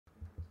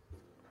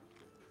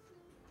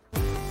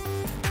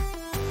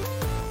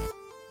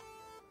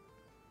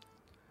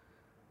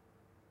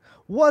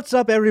What's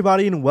up,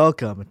 everybody, and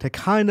welcome to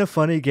Kinda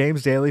Funny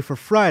Games Daily for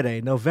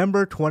Friday,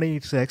 November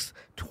 26th,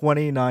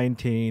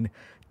 2019.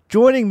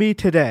 Joining me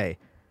today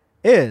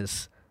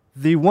is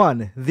the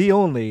one, the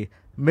only,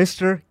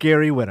 Mr.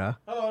 Gary Whitta.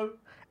 Hello.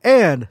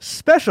 And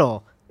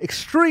special,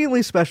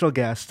 extremely special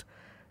guest,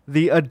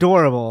 the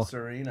adorable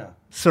Serena.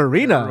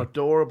 Serena. Your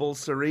adorable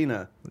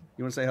Serena.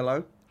 You want to say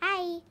hello?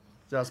 Hi.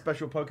 So our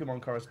special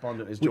Pokemon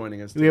correspondent is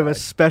joining us today. We have a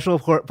special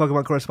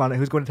Pokemon correspondent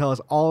who's going to tell us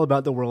all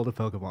about the world of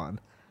Pokemon.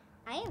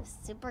 I am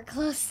super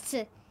close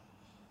to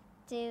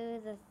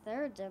the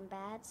third gym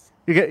badge.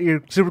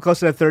 You're super close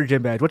to that third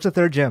gym badge. What's the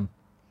third gym?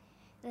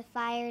 The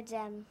fire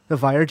gym. The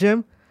fire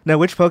gym? Now,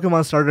 which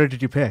Pokemon starter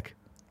did you pick?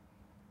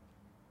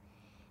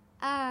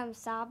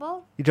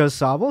 Sobble. You chose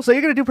Sobble? So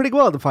you're going to do pretty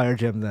well at the fire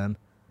gym then.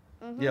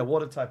 Mm-hmm. Yeah,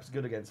 water type is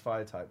good against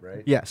fire type,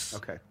 right? Yes.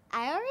 Okay.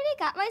 I already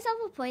got myself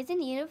a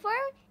poison uniform,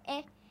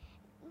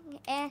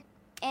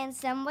 and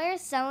somewhere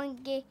someone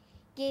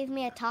gave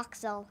me a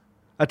Toxel.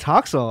 A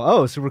Toxel?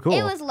 Oh, super cool.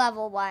 It was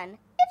level 1.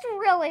 It's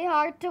really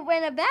hard to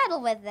win a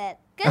battle with it.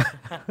 Because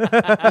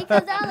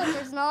the other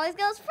person always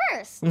goes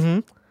first.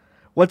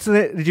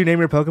 Mm-hmm. Did you name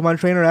your Pokemon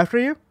trainer after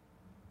you?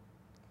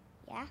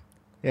 Yeah.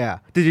 Yeah.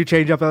 Did you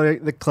change up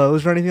the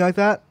clothes or anything like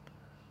that?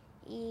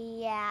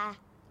 Yeah.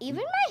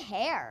 Even my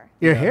hair.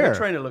 Your Yeah, hair? Her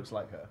trainer looks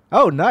like her.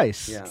 Oh,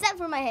 nice. Yeah. Except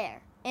for my hair.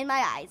 And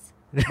my eyes.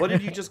 What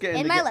did you just get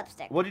in And the my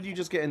lipstick. What did you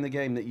just get in the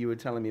game that you were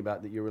telling me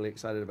about that you're really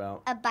excited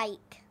about? A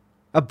bike.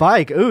 A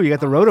bike. Ooh, you got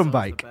the Rotom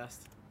bike.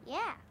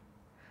 Yeah.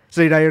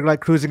 So now you're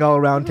like cruising all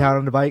around town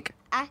on the bike?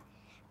 I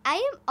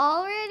am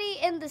already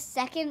in the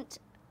second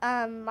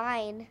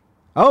mine.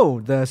 Oh,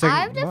 the second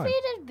I've one.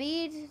 defeated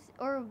Bede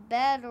or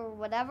Bed or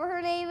whatever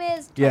her name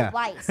is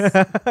twice.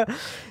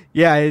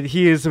 Yeah,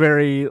 he is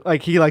very,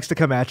 he likes to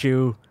come at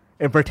you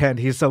and pretend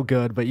he's so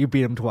good, but you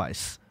beat him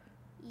twice.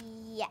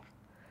 Yeah. All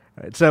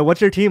right, so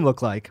what's your team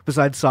look like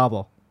besides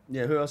Sobble?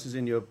 Yeah, who else is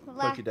in your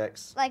Like-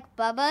 Pokedex? Like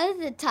Bubba,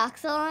 the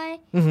Toxel I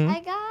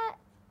got,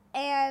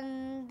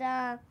 and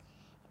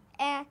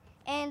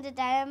the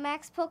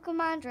Dynamax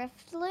Pokemon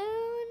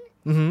Drifloon,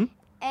 Mm-hmm.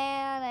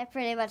 and I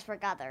pretty much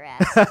forgot the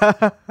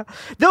rest.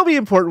 They'll be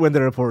important when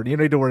they're important. You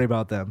don't need to worry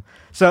about them.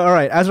 So, all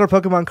right, as our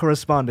Pokemon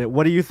correspondent,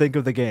 what do you think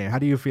of the game? How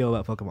do you feel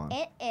about Pokemon?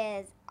 It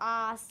is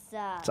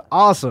awesome. It's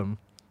awesome.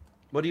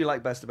 What do you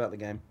like best about the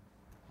game?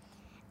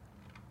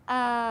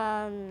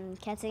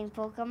 Catching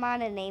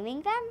Pokemon and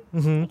naming them,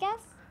 Mm-hmm. I guess.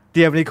 Do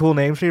you have any cool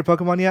names for your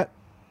Pokemon yet?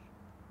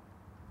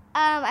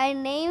 I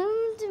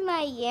named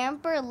my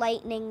Yamper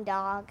Lightning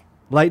Dog.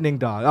 Lightning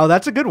Dog. Oh,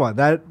 that's a good one.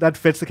 That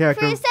fits the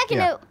character. For a second,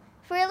 Yeah.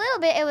 for a little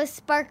bit, it was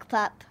Spark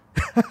Pup.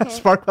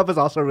 Sparkpup is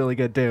also really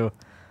good too.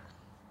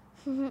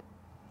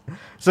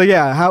 So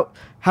yeah,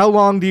 how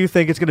long do you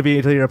think it's going to be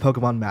until you're a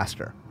Pokemon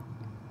master?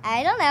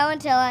 I don't know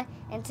until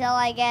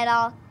I get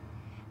all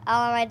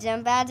of my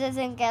gym badges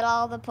and get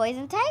all the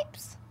poison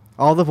types.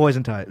 All the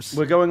poison types.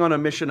 We're going on a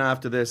mission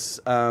after this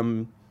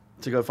to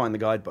go find the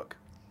guidebook,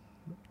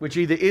 which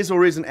either is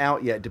or isn't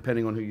out yet,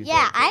 depending on who you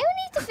Yeah, talk to. I would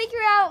need to figure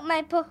out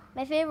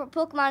my favorite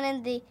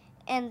Pokemon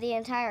in the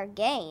entire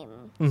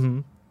game. Mm-hmm.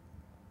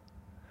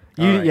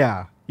 All right.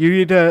 Yeah. You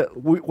need to.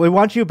 We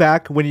want you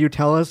back when you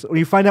tell us when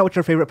you find out what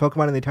your favorite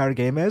Pokemon in the entire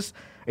game is,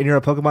 and you're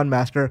a Pokemon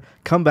master.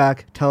 Come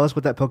back, tell us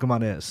what that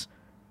Pokemon is,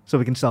 so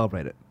we can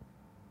celebrate it.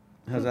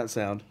 How's that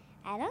sound?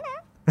 I don't know.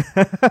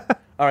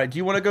 All right, do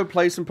you want to go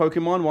play some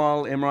Pokemon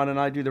while Imran and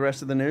I do the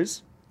rest of the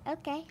news?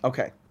 Okay.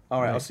 Okay. All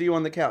right, Right. I'll see you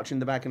on the couch in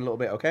the back in a little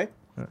bit, okay?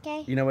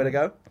 Okay. You know where to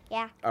go?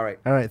 Yeah. All right.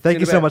 All right. Thank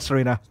See you in a so bit. much,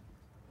 Serena.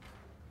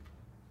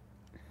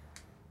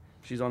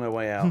 She's on her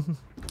way out.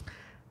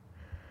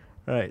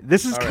 All right.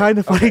 This is All right. kind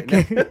of funny.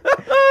 Okay.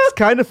 It's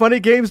Kind of Funny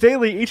Games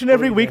Daily, each and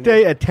every What are we doing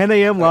weekday at 10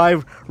 a.m.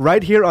 live,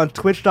 right here on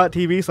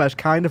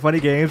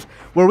twitch.tv/kindoffunnygames,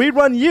 where we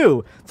run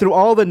you through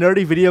all the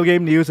nerdy video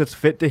game news that's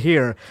fit to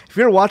hear. If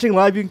you're watching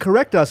live, you can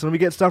correct us when we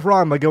get stuff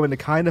wrong by going to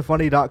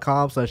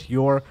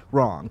kindoffunny.com/you're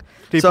wrong.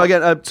 So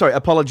again, sorry,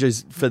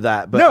 apologies for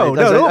that. But No,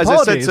 no as I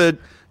apologies. said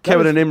to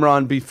Kevin was- and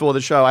Imran before the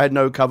show, I had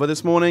no cover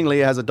this morning.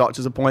 Leah has a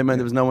doctor's appointment.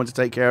 There was no one to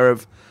take care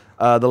of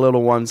the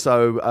little one.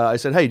 So I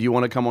said, hey, do you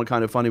want to come on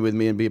Kind of Funny with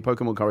me and be a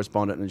Pokemon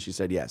correspondent? And she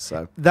said yes.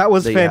 So That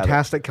was there you have it.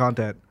 fantastic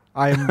content.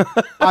 I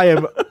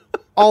am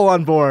all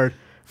on board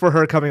for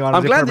her coming on. I'm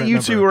as a glad that permanent you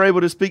member. two were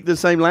able to speak the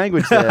same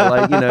language there. A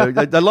lot of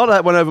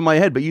that went over my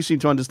head, but you seem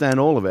to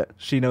understand all of it.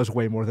 She knows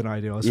way more than I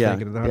do. I was Yeah,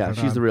 thinking it yeah,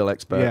 she's the real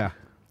expert. Yeah.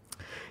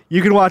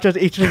 You can watch us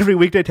each and every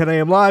weekday, 10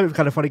 a.m. live. It's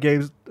Kind of Funny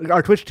Games.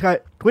 Our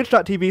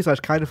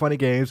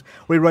twitch.tv/kindoffunnygames.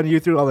 We run you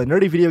through all the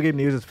nerdy video game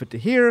news that's fit to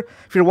hear.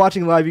 If you're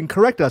watching live, you can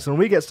correct us when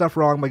we get stuff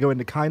wrong by going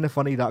to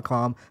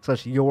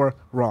kindoffunny.com/you're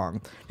wrong.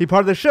 To be part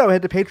of the show,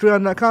 head to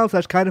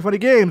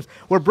patreon.com/kindoffunnygames,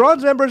 where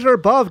bronze members are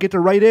above get to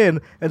write in,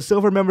 and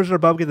silver members are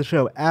above get the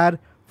show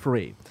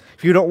ad-free.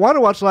 If you don't want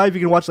to watch live, you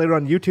can watch later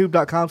on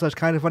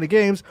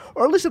youtube.com/kindoffunnygames,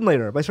 or listen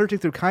later by searching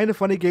through Kind of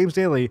Funny Games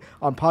Daily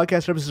on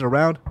podcast services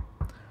around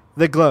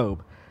the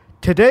globe.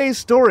 Today's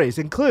stories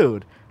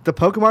include the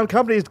Pokemon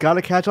Company's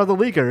gotta catch all the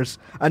leakers,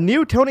 a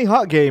new Tony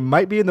Hawk game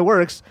might be in the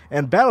works,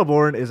 and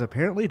Battleborn is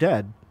apparently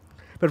dead.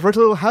 But first, a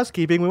little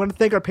housekeeping. We want to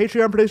thank our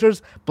Patreon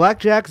producers,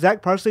 Blackjack,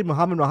 Zach Parsley,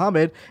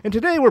 Muhammad, and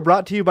today we're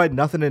brought to you by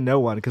Nothing and No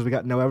One because we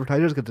got no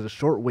advertisers because it's a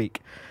short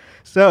week.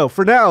 So,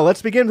 for now,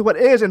 let's begin with what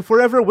is and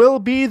forever will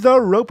be the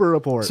Roper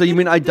Report. So you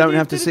mean I don't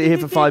have to sit here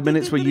for 5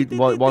 minutes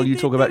while you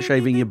talk about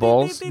shaving your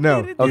balls?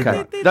 No.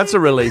 Okay, that's a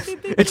relief.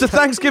 It's a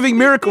Thanksgiving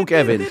miracle,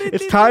 Kevin.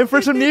 It's time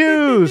for some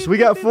news. We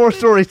got 4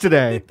 stories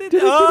today.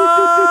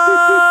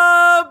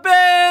 Oh,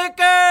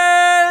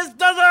 Baker's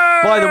dozen!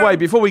 By the way,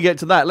 before we get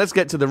to that, let's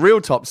get to the real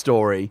top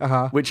story,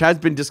 Uh-huh. which has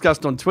been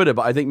discussed on Twitter,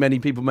 but I think many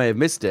people may have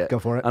missed it. Go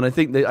for it. And I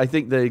think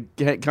the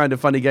Kind of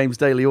Funny Games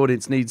Daily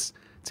audience needs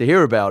to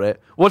hear about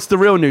it. What's the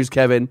real news,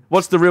 Kevin?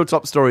 What's the real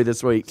top story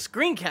this week?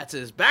 Screen Cats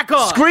is back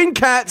on. Screen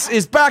Cats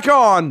is back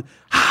on.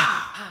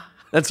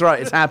 That's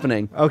right, it's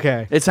happening.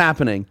 Okay. It's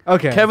happening.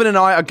 Okay. Kevin and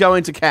I are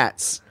going to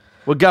Cats.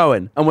 We're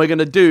going, and we're going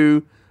to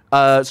do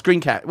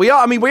Screen Cat. We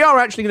are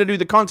actually going to do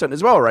the content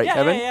as well, right, Yeah,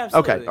 Kevin? yeah,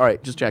 absolutely. Okay, all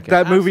right, just checking.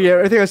 That movie,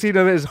 everything I've seen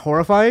of it is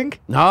horrifying.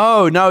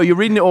 No, you're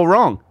reading it all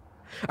wrong.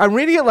 I'm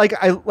reading it like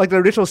the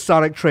original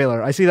Sonic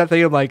trailer. I see that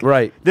thing. I'm like,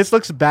 Right. This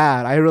looks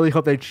bad. I really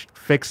hope they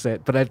fix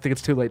it, but I think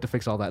it's too late to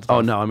fix all that stuff.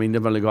 Oh no, I mean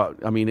they've only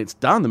got. I mean it's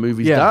done. The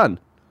movie's Yeah. done.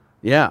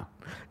 Yeah.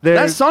 That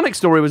There's- Sonic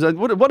story was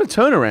what a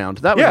turnaround.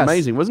 That was Yes.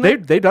 amazing, wasn't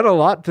it? They've done a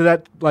lot to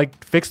that,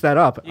 like fix that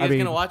up. You guys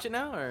gonna watch it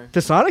now, or?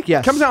 to Sonic?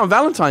 Yes. Comes out on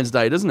Valentine's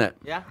Day, doesn't it?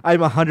 Yeah.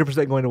 I'm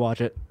 100% going to watch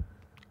it.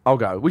 I'll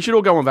go. We should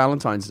all go on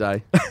Valentine's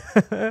Day.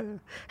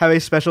 Have a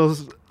special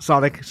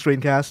Sonic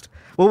screencast.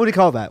 What would you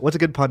call that? What's a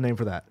good pun name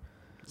for that?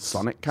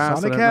 Sonic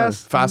Cast. Sonic I don't know.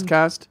 Cast? Fast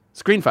Cast.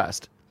 Screen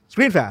Fast.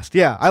 Screenfast.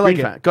 Yeah, I like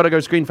it. Gotta go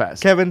Screen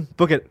Fast. Kevin,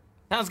 book it.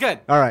 Sounds good.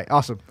 All right,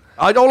 awesome.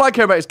 All I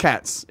care about is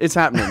Cats. It's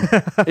happening.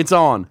 It's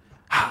on.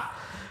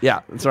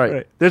 Yeah, that's right.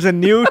 Right. There's a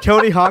new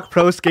Tony Hawk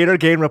Pro Skater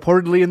game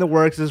reportedly in the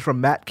works. This is from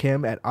Matt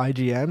Kim at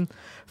IGN.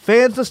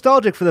 Fans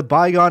nostalgic for the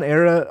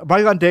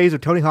bygone days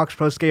of Tony Hawk's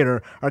Pro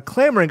Skater are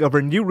clamoring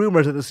over new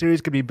rumors that the series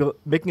could be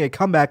making a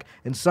comeback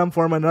in some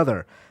form or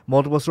another.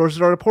 Multiple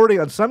sources are reporting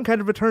on some kind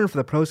of return for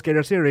the Pro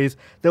Skater series,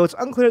 though it's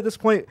unclear at this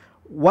point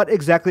what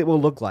exactly it will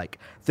look like.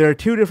 There are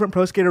 2 different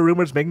Pro Skater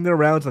rumors making their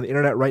rounds on the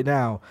internet right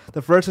now.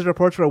 The first is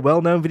reports from a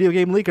well-known video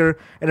game leaker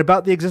and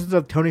about the existence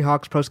of Tony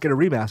Hawk's Pro Skater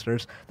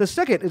remasters. The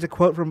second is a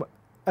quote from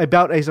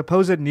about a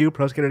supposed new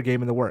Pro Skater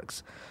game in the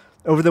works.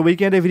 Over the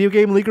weekend, a video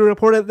game leaker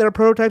reported that there are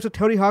prototypes of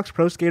Tony Hawk's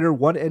Pro Skater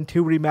 1 and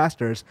 2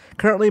 remasters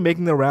currently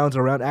making their rounds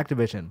around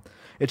Activision.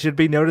 It should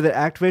be noted that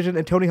Activision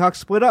and Tony Hawk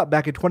split up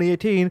back in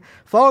 2018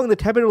 following the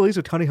tepid release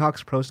of Tony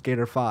Hawk's Pro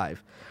Skater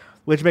 5,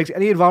 which makes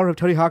any involvement of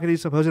Tony Hawk in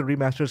these supposed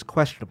remasters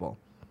questionable.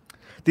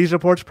 These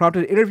reports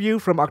prompted an interview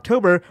from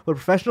October with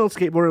professional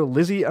skateboarder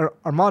Lizzie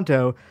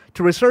Armanto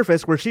to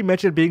resurface, where she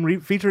mentioned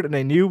being featured in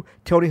a new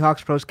Tony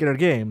Hawk's Pro Skater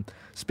game.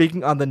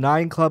 Speaking on the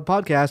 9 Club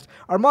podcast,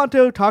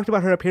 Armanto talked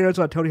about her appearance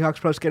on Tony Hawk's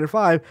Pro Skater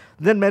 5,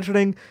 then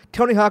mentioning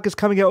Tony Hawk is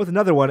coming out with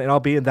another one and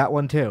I'll be in that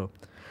one too.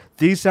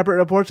 These separate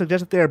reports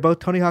suggest that they are both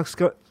Tony Hawk's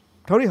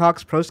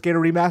Pro Skater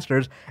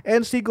remasters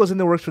and sequels in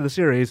the works for the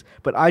series,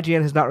 but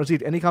IGN has not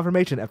received any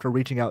confirmation after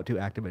reaching out to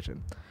Activision.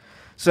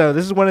 So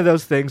this is one of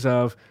those things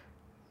of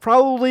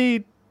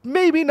probably,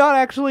 maybe not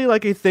actually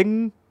like a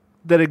thing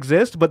that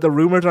exists, but the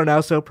rumors are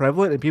now so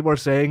prevalent and people are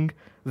saying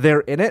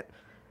they're in it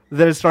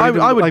that it's starting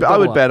to I would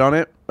bubble bet up. on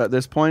it at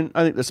this point.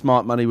 I think the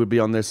smart money would be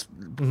on this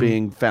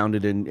being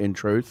founded in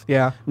truth.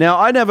 Yeah. Now,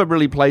 I never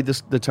really played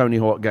the Tony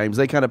Hawk games.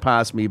 They kind of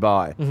passed me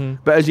by. Mm-hmm.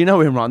 But as you know,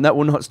 Imran, that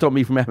will not stop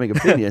me from having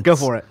opinions. Go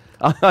for it.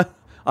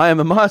 I am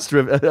a master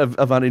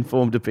of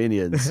uninformed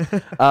opinions.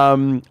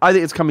 I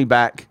think it's coming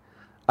back.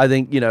 I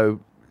think,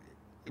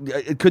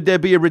 could there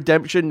be a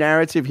redemption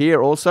narrative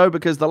here also?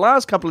 Because the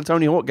last couple of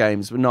Tony Hawk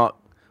games were not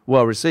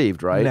well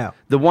received, right? No.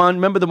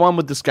 Remember the one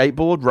with the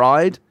skateboard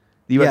ride?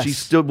 You actually Yes.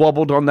 stood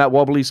wobbled on that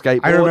wobbly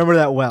skateboard. I remember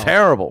that well.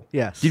 Terrible.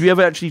 Yes. Did you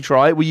ever actually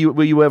try it? Were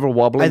you ever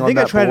wobbling on I think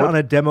that I tried board? it on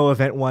a demo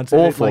event once. And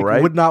Awful, it,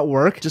 right? would not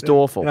work. Just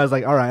awful. And I was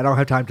like, all right, I don't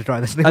have time to try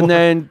this anymore. And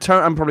then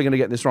I'm probably going to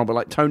get this wrong, but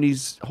like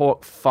Tony's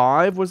Hawk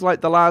 5 was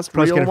like the last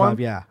Pro real Skater one. 5,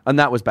 yeah. And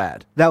that was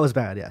bad. That was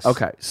bad, yes.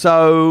 Okay,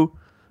 so,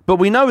 but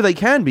we know they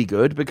can be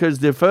good because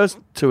the first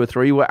 2 or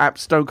 3 were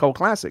Stone Cold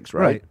classics,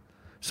 right? Right.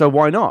 So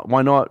why not?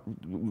 Why not?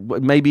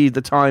 Maybe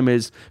the time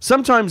is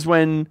sometimes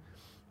when,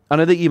 and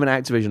I think even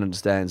Activision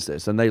understands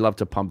this, and they love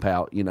to pump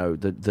out,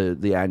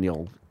 the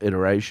annual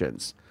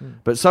iterations.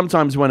 But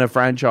sometimes when a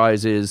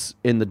franchise is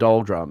in the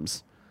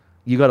doldrums,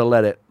 you got to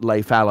let it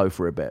lay fallow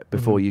for a bit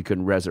before you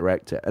can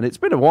resurrect it. And it's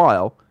been a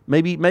while.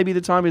 Maybe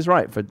the time is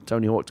right for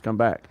Tony Hawk to come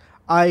back.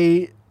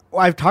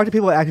 I've talked to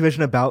people at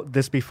Activision about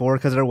this before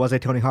because there was a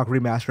Tony Hawk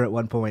remaster at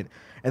one point,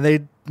 and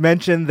they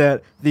mentioned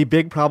that the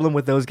big problem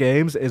with those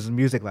games is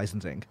music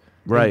licensing.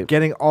 Right. And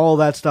getting all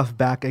that stuff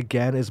back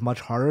again is much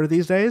harder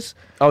these days.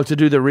 Oh, to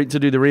do the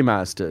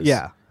remasters.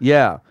 Yeah.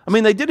 Yeah. I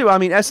mean, they did it. I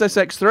mean,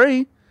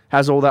 SSX3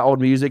 has all that old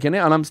music in it,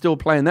 and I'm still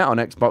playing that on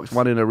Xbox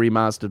One in a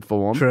remastered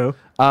form. True.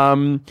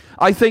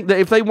 I think that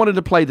if they wanted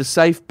to play the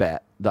safe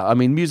bet,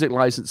 music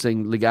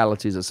licensing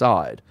legalities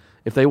aside,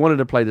 if they wanted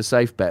to play the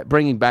safe bet,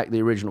 bringing back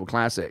the original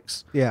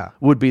classics Yeah.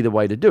 would be the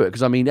way to do it.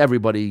 Because, I mean,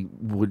 everybody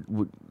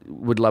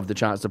would love the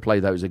chance to play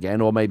those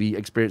again, or maybe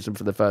experience them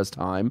for the first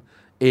time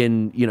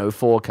in,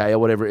 4K or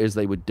whatever it is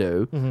they would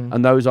do. Mm-hmm.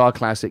 And those are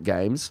classic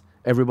games.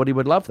 Everybody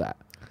would love that.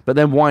 But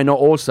then why not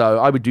also,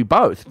 I would do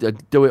both.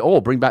 Do it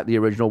all. Bring back the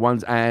original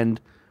ones and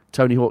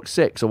Tony Hawk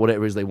 6 or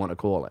whatever it is they want to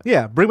call it.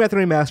 Yeah, bring back the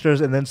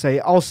remasters and then say,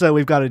 also,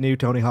 we've got a new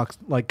Tony Hawk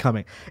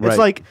coming. It's Right.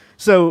 like,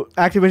 so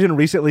Activision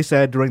recently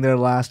said during their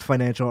last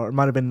financial, or it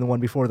might have been the one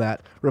before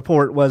that,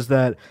 report was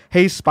that,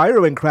 hey,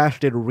 Spyro and Crash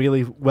did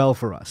really well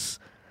for us.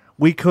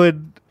 We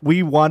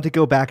want to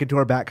go back into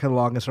our back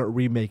catalog and start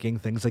remaking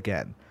things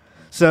again.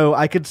 So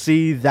I could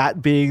see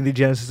that being the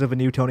genesis of a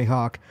new Tony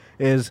Hawk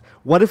is,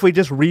 what if we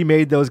just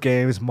remade those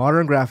games,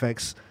 modern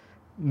graphics,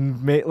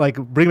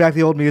 bring back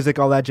the old music,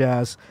 all that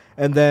jazz,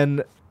 and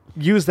then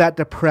use that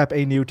to prep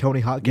a new Tony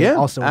Hawk game. Yeah,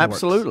 also in the works.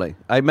 absolutely.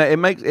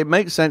 It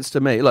makes sense to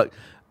me. Look,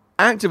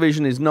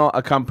 Activision is not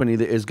a company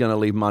that is going to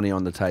leave money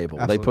on the table.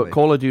 Absolutely. They put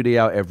Call of Duty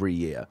out every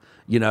year.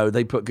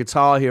 They put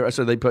Guitar Hero.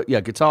 So they put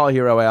Guitar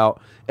Hero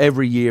out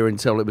every year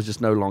until it was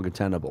just no longer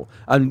tenable.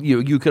 And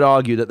you could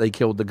argue that they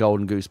killed the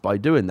golden goose by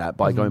doing that,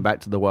 by going back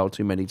to the well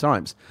too many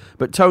times.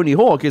 But Tony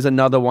Hawk is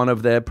another one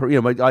of their.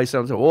 I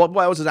said, well,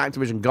 what else has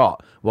Activision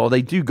got? Well,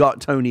 they do got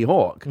Tony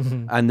Hawk,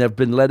 and they've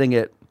been letting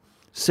it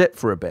sit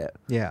for a bit.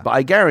 Yeah. But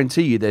I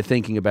guarantee you they're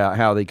thinking about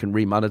how they can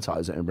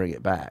remonetize it and bring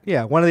it back.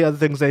 Yeah, one of the other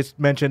things they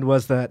mentioned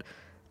was that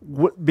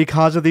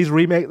because of these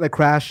the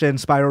Crash and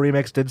Spyro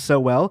remakes did so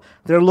well,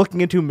 they're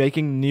looking into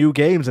making new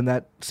games in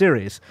that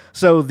series.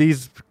 So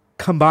these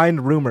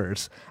combined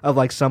rumors of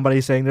like somebody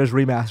saying there's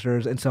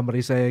remasters and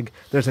somebody saying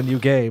there's a new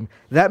game,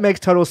 that makes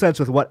total sense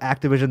with what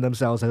Activision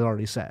themselves has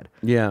already said.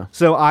 Yeah.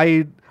 So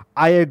I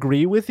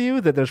agree with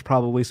you that there's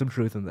probably some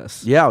truth in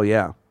this. Yeah,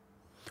 yeah.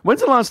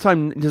 When's the last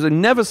time, because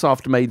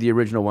Neversoft made the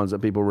original ones that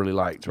people really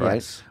liked, right?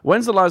 Yes.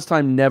 When's the last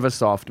time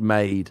Neversoft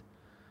made,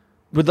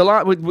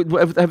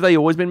 have they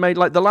always been made?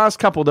 Like the last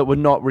couple that were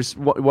not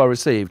well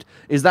received,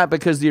 is that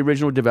because the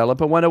original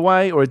developer went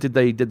away, or did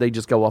they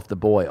just go off the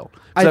boil?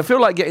 So I feel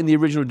like getting the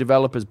original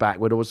developers back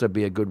would also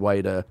be a good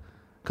way to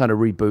kind of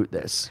reboot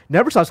this.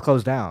 Neversoft's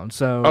closed down,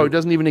 so... Oh, it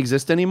doesn't even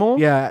exist anymore?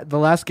 Yeah, the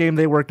last game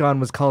they worked on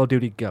was Call of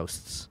Duty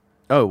Ghosts.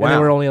 Oh, wow. And they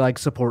were only like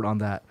support on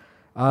that.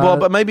 Well,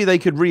 but maybe they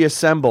could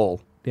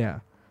reassemble Yeah.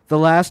 The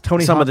last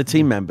Tony some Hawk, of the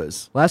team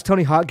members. Last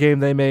Tony Hawk game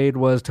they made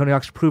was Tony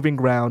Hawk's Proving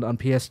Ground on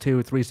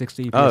PS2,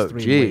 360, PS3, Oh, and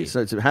geez.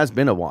 Wii. So it has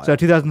been a while. So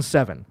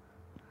 2007.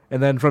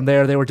 And then from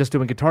there, they were just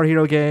doing Guitar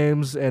Hero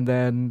games and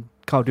then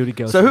Call of Duty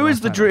Ghosts. So who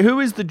is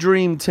the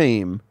dream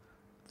team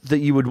that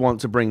you would want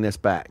to bring this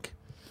back?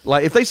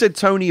 Like, if they said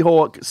Tony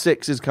Hawk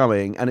 6 is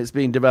coming and it's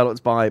being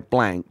developed by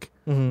blank,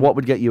 what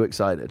would get you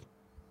excited?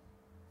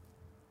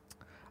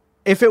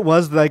 If it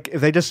was like, if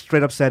they just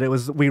straight up said it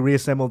was, we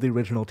reassembled the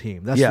original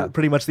team. That's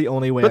pretty much the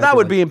only way. But that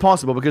would be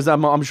impossible because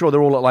I'm sure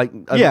they're all at like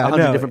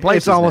 100 different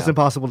places. It's almost now.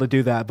 impossible to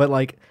do that. But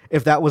like,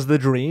 if that was the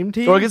dream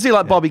team, Or I can see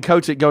like Bobby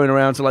Kotick going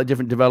around to like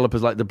different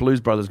developers, like the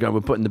Blues Brothers, going, "We're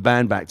putting the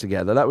band back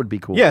together." That would be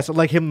cool. yeah, so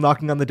like him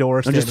knocking on the door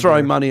and just standing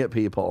throwing there. money at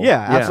people.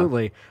 Yeah,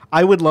 absolutely.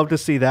 I would love to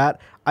see that.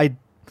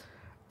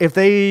 If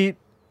they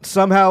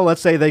somehow,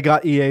 let's say they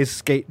got EA's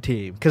Skate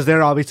team, because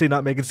they're obviously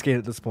not making Skate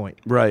at this point.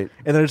 Right.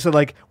 And they're just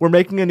like, we're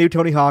making a new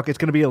Tony Hawk. It's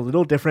going to be a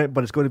little different,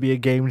 but it's going to be a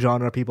game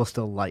genre people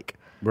still like.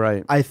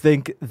 Right. I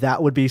think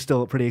that would be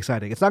still pretty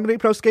exciting. It's not going to be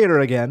Pro Skater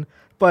again,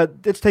 but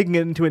it's taking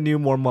it into a new,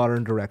 more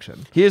modern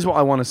direction. Here's what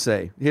I want to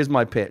say. Here's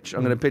my pitch.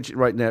 I'm going to pitch it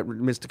right now,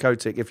 Mr.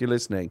 Kotick, if you're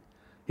listening.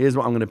 Here's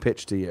what I'm going to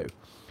pitch to you.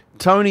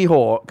 Tony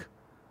Hawk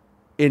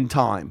in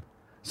time.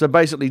 So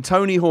basically,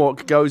 Tony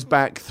Hawk goes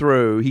back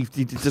through. He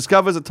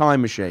discovers a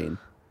time machine,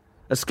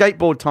 a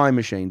skateboard time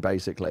machine,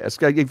 basically.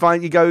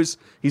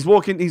 He's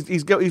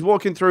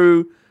walking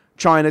through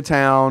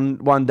Chinatown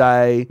one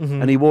day,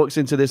 and he walks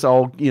into this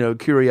old,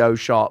 curio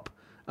shop,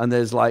 and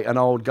there's like an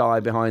old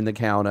guy behind the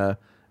counter,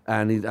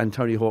 and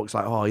Tony Hawk's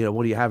like, "Oh,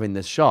 what do you have in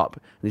this shop?"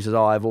 And he says,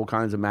 "Oh, I have all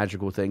kinds of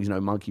magical things,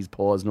 monkey's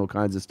paws and all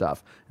kinds of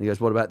stuff." And he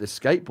goes, "What about this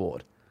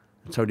skateboard?"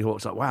 And Tony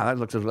Hawk's like, "Wow, that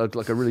looks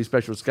like a really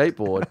special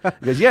skateboard."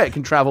 He goes, "Yeah, it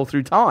can travel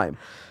through time."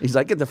 He's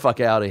like, "Get the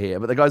fuck out of here!"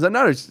 But the guy's like,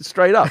 "No, it's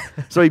straight up."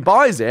 So he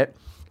buys it,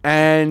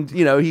 and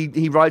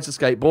he rides a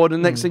skateboard,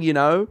 and next thing you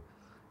know,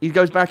 he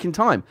goes back in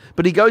time.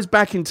 But he goes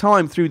back in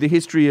time through the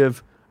history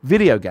of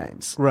video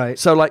games. Right.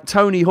 So like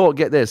Tony Hawk,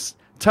 get this: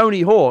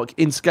 Tony Hawk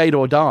in Skate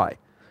or Die,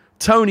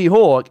 Tony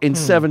Hawk in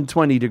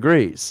 720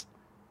 Degrees,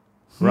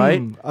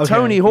 right? Okay,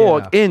 Tony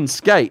Hawk in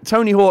Skate.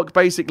 Tony Hawk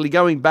basically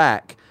going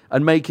back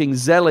and making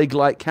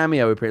Zelig-like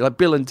cameo appearance, like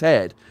Bill and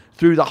Ted,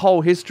 through the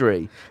whole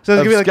history So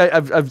it's of,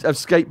 gonna be of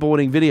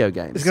skateboarding video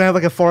games. It's going to have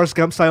like a Forrest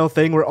Gump style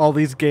thing where all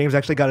these games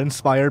actually got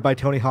inspired by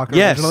Tony Hawk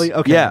Yes. originally?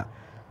 Okay. Yeah.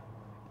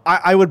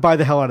 I would buy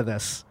the hell out of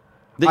this.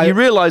 That you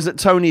realize that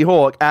Tony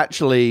Hawk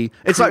actually,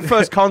 it's like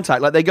First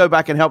Contact. Like they go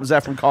back and help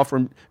Zefram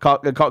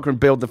Cochrane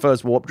build the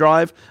first warp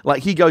drive.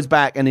 Like he goes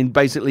back and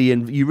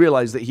you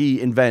realize that he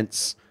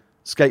invents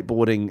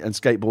skateboarding and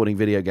skateboarding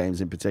video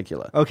games in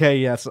particular. Okay,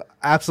 yes,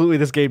 absolutely.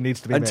 This game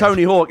needs to be And made.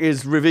 Tony Hawk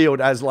is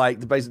revealed as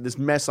like basically this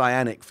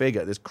messianic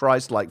figure, this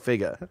Christ-like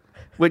figure,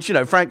 which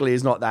frankly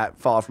is not that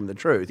far from the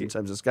truth in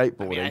terms of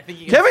skateboarding. I think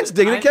you gotta- Kevin's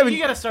digging I it. think Kevin, you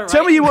gotta start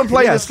tell me writing you want to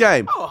play Yes. this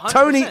game. Oh,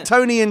 100%.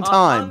 Tony in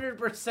time.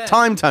 100%.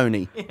 Time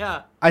Tony.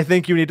 Yeah. I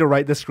think you need to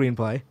write the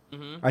screenplay.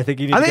 I think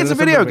you need. I to think get it's a us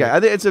video movie. game. I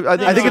think it's a. I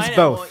think No, it's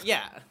know. both.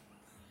 Yeah.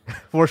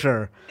 for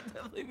sure.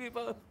 Definitely be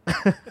both.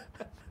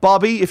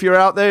 Bobby, if you're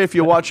out there, if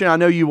you're watching, I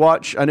know you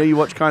watch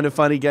Kind of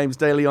Funny Games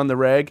daily on the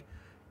reg.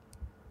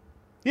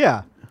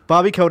 Yeah,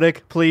 Bobby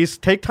Kotick, please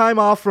take time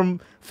off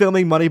from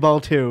filming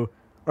Moneyball 2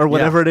 or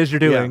whatever Yeah. it is you're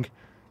doing,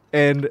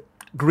 and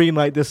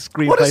greenlight this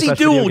screenplay. What does he slash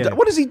do video all day? game.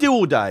 What does he do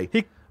all day?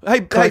 He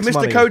Hey, collects Mr.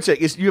 money.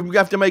 Kotick, you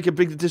have to make a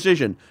big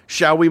decision.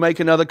 Shall we make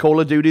another Call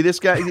of Duty this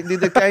game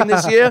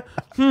this year?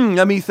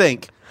 Let me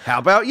think. How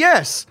about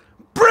yes?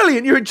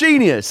 Brilliant, you're a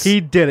genius. He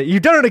did it.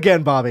 You've done it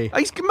again, Bobby.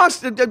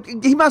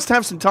 He must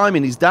have some time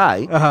in his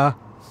day.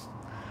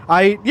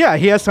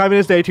 He has time in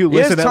his day to He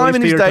has listen. at time least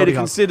in to his your day to Tony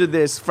Hawk. consider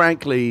this,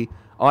 frankly,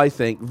 I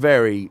think,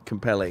 very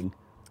compelling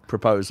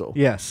proposal.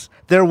 Yes.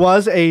 There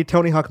was a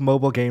Tony Hawk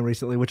mobile game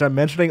recently, which I'm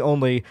mentioning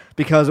only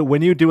because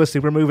when you do a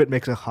super move, it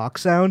makes a hawk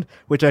sound,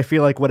 which I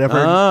feel like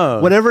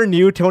whatever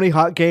new Tony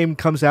Hawk game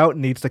comes out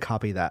needs to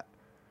copy that.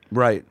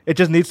 Right. It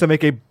just needs to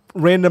make a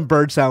random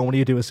bird sound when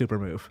you do a super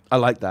move. I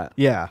like that.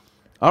 Yeah.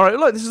 All right,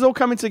 look, this is all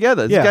coming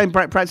together. This Yeah. game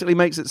practically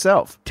makes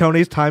itself.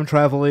 Tony's time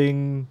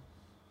traveling.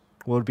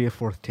 What would be a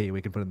fourth T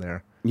we can put in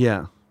there?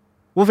 Yeah.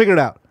 We'll figure it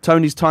out.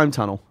 Tony's time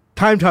tunnel.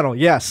 Time tunnel.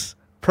 Yes.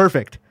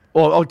 Perfect.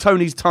 Or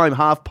Tony's time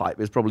half pipe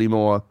is probably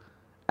more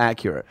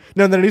accurate.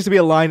 No, there needs to be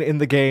a line in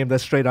the game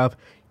that's straight up.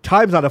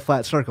 Time's not a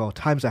flat circle.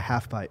 Time's a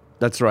half pipe.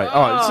 That's right.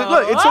 All right. So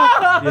look, it's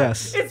all,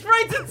 Yes. It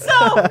writes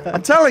itself.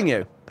 I'm telling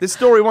you, this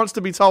story wants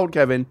to be told,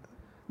 Kevin.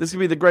 This could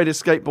be the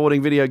greatest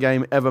skateboarding video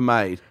game ever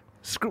made.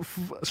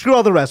 Screw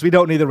all the rest. We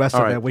don't need the rest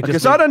All of right. them. We Okay,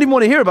 just so I need- don't even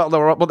want to hear about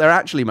what they're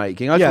actually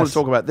making. I just Yes. want to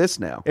talk about this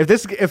now.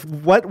 If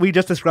what we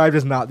just described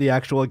is not the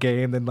actual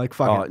game, then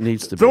fuck Oh, it. it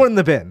needs to Throw be. it in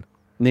the bin.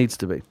 Needs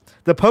to be.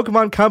 The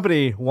Pokemon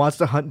Company wants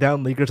to hunt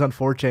down leakers on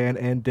 4chan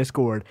and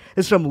Discord.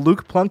 It's from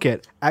Luke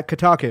Plunkett at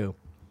Kotaku.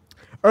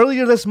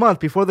 Earlier this month,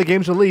 before the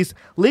game's release,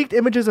 leaked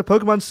images of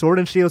Pokemon Sword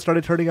and Shield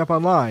started turning up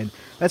online.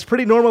 That's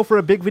pretty normal for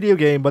a big video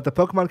game, but the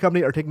Pokemon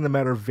Company are taking the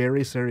matter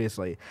very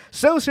seriously.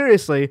 So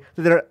seriously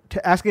that they're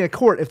asking a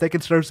court if they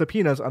can serve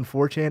subpoenas on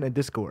 4chan and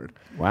Discord.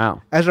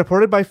 Wow. As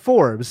reported by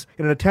Forbes,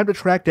 in an attempt to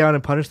track down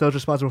and punish those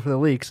responsible for the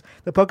leaks,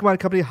 the Pokemon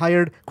Company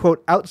hired,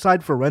 quote,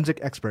 outside forensic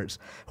experts,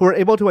 who were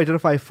able to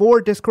identify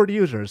 4 Discord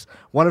users,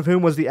 one of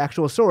whom was the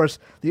actual source,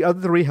 the other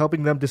 3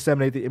 helping them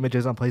disseminate the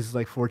images on places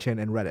like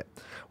 4chan and Reddit.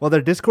 While their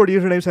Discord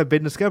usernames have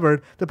been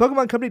discovered, the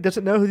Pokemon Company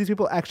doesn't know who these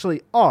people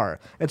actually are,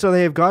 and so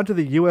they have gone to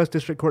the U.S.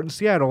 District Court in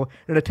Seattle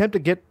in an attempt to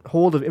get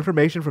hold of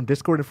information from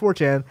Discord and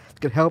 4chan that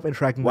could help in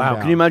tracking them Wow.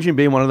 down. Can you imagine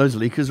being one of those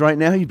leakers right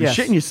now? You'd be Yes.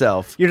 shitting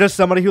yourself. You're just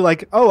somebody who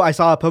I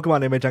saw a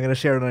Pokemon image, I'm going to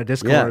share it on a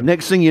Discord. Yeah.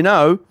 Next thing you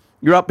know,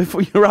 you're up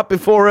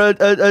before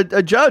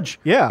a judge.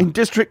 Yeah. In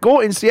district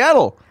court in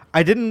Seattle.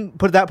 I didn't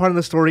put that part of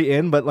the story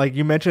in, but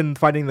you mentioned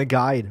finding the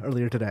guide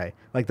earlier today,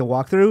 the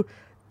walkthrough.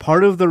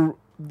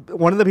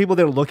 One of the people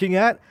they're looking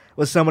at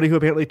was somebody who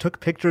apparently took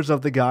pictures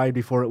of the guide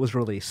before it was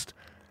released,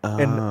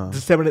 and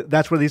disseminated.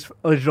 That's where these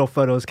original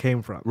photos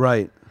came from.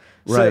 Right.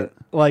 Right.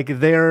 So,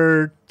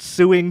 they're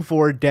suing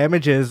for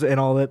damages and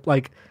all that,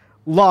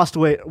 lost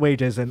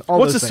wages and all.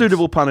 What's a those things.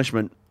 suitable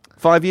punishment?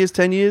 5 years,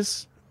 10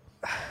 years?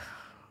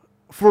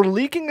 For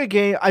leaking a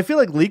game? I feel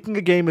like leaking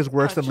a game is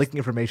worse than just- leaking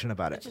information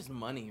about it. It's just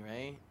money,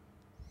 right?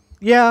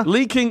 Yeah.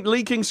 Leaking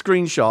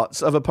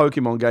screenshots of a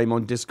Pokemon game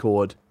on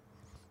Discord.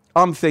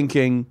 I'm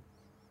thinking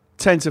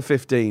 10 to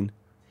 15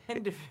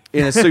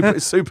 in a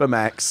super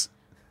max.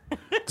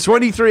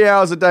 23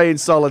 hours a day in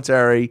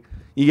solitary.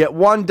 You get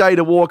 1 day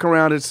to walk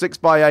around a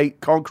 6x8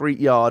 concrete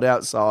yard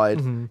outside.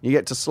 Mm-hmm. You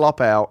get to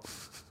slop out.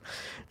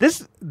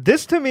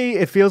 This to me,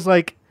 it feels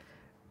like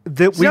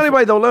that It's the only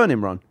way they'll learn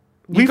him, Ron.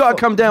 You've got to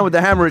come down with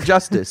the hammer of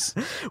justice.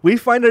 we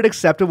find it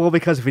acceptable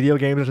because video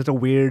games are just a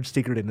weird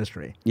secret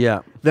industry.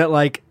 Yeah. That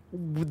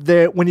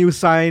when you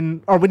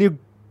sign or when you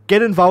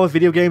get involved with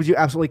video games, you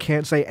absolutely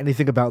can't say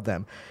anything about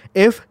them.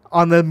 If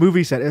on the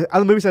movie set,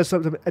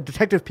 a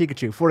Detective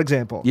Pikachu, for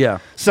example, Yeah.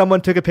 someone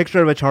took a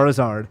picture of a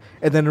Charizard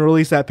and then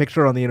released that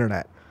picture on the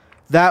internet,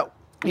 that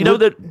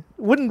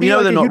wouldn't be. they're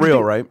a not huge real,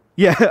 deal. right?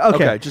 Yeah. Okay.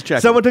 Okay, just check.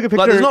 Someone took a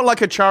picture. There's not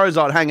like a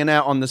Charizard hanging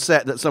out on the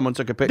set that someone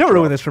took a picture Don't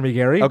ruin of. this for me,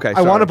 Gary. Okay,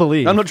 I want to sorry.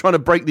 believe. I'm not trying to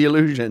break the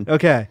illusion.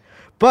 Okay.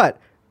 But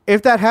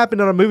if that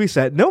happened on a movie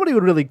set, nobody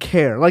would really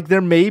care.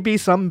 There may be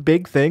some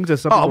big things or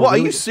something. Oh, what? Are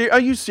you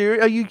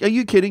serious? Are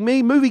you kidding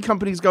me? Movie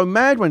companies go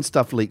mad when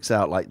stuff leaks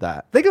out like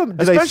that. They go, do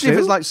they Especially if sue?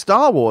 it's like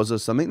Star Wars or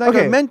something. They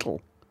Okay. go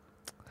mental.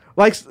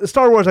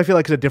 Star Wars, I feel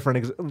like is a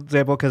different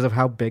example because of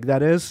how big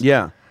that is.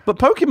 Yeah. But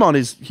Pokemon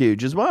is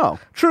huge as well.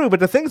 True, but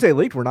the things they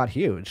leaked were not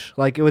huge.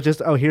 It was just,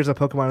 here's a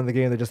Pokemon in the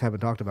game they just haven't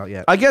talked about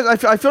yet. I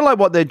guess I feel like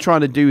what they're trying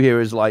to do here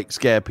is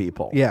scare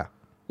people. Yeah.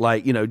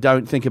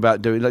 Don't think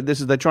about doing this.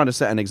 They're trying to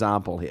set an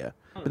example here.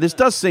 But this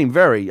does seem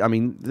very. I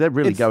mean, they're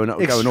really It's going all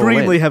in.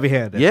 extremely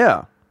heavy-handed.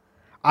 Yeah,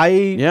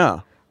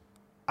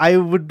 I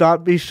would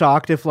not be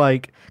shocked if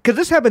because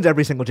this happens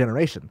every single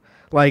generation.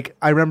 Like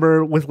I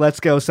remember with Let's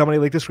Go, somebody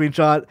leaked a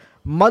screenshot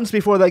months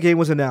before that game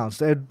was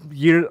announced. I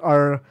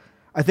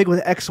think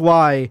with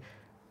XY,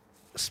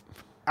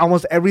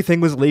 almost everything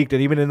was leaked,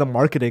 and even in the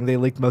marketing, they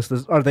leaked most of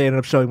this, or they ended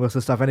up showing most of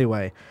the stuff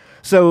anyway.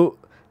 So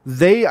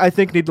they, I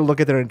think, need to look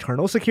at their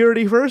internal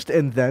security first,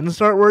 and then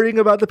start worrying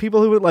about the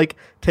people who would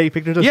take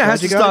pictures of it has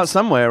to strategy start guides.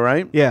 somewhere,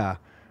 right? Yeah,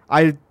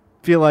 I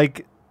feel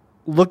like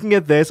looking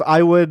at this,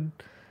 I would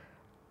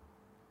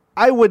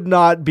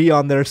not be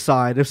on their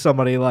side if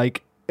somebody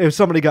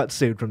got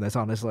sued from this.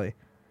 Honestly,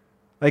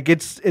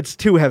 it's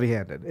too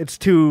heavy-handed. It's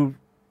too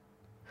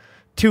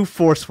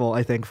forceful,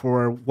 I think,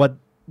 for what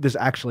this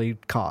actually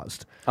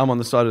caused. I'm on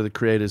the side of the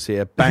creators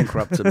here.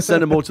 Bankrupt them.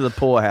 Send them all to the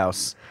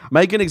poorhouse.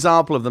 Make an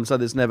example of them so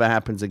this never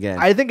happens again.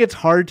 I think it's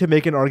hard to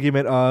make an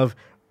argument of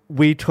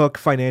we took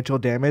financial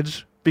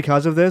damage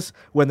because of this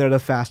when they're the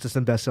fastest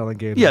and best-selling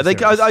games. yeah, in the they.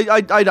 series.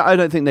 I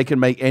don't think they can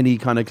make any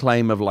kind of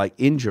claim of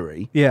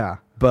injury. Yeah.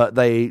 But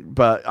I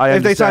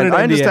If they signed understand. an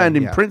I understand NDA,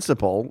 in yeah.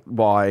 principle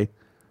why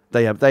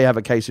they have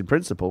a case in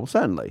principle,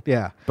 certainly.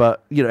 Yeah.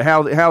 But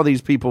how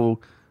these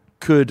people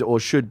could or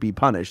should be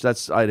punished. I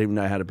don't even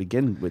know how to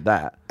begin with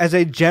that. As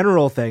a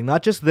general thing,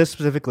 not just this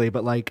specifically,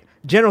 but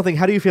general thing,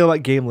 how do you feel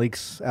about game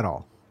leaks at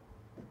all?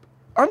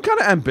 I'm kind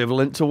of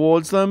ambivalent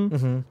towards them.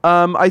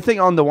 Mm-hmm. I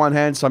think on the one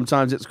hand,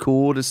 sometimes it's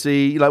cool to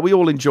see, we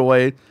all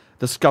enjoy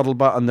the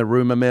scuttlebutt and the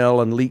rumor mill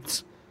and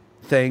leaked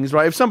things,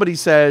 right? If somebody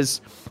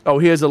says, "Oh,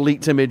 here's a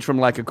leaked image from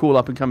a cool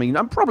up and coming,"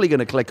 I'm probably going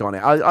to click on it.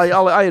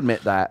 I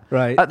admit that.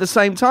 Right. At the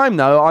same time,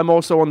 though, I'm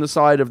also on the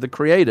side of the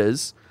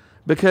creators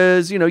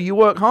because you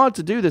work hard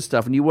to do this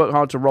stuff and you work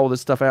hard to roll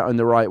this stuff out in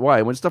the right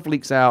way. When stuff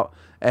leaks out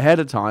ahead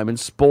of time and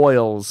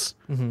spoils,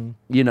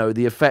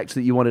 the effect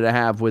that you wanted to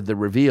have with the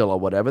reveal or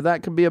whatever,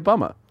 that can be a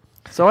bummer.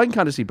 So I can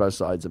kind of see both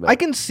sides of it. I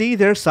can see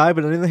their side,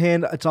 but on the other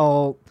hand, it's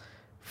all,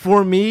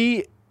 for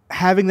me,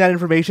 having that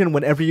information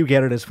whenever you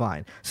get it is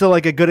fine. So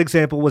a good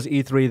example was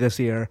E3 this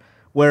year,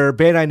 where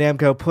Bandai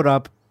Namco put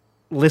up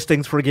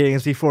listings for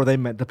games before they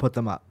meant to put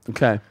them up.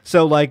 Okay.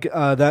 So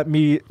that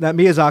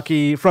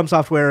Miyazaki From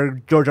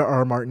Software George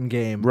R.R. Martin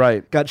game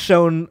Right. got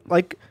shown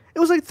it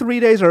was 3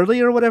 days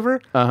early or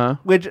whatever. Uh-huh.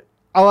 Which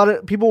a lot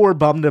of people were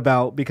bummed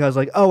about because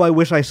I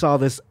wish I saw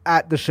this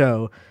at the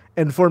show.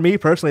 And for me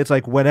personally, it's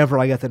whenever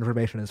I get the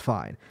information is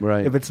fine.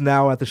 Right. If it's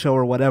now at the show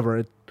or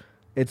whatever,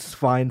 it's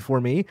fine for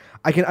me.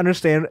 I can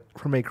understand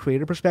from a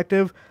creator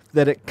perspective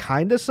that it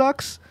kind of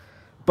sucks.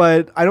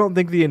 But I don't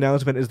think the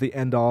announcement is the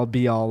end-all,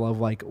 be-all of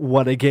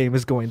what a game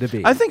is going to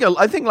be. I think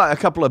a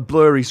couple of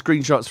blurry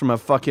screenshots from a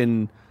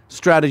fucking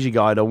strategy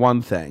guide are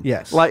one thing.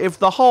 Yes. If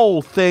the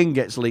whole thing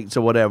gets leaked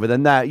or whatever,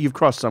 then that you've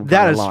crossed some That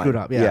kind of is line. screwed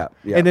up, yeah.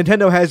 Yeah. And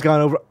Nintendo has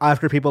gone over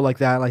after people like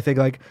that. I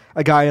think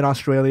a guy in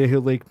Australia who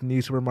leaked New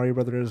Super Mario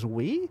Brothers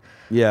Wii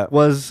Yeah.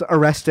 was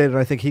arrested, and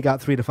I think he got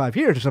 3 to 5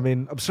 years or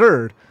something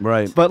absurd.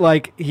 Right. But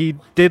he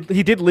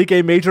did leak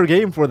a major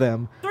game for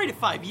them. 3 to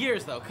 5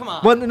 years, though. Come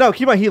on. Well, no,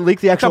 keep in mind he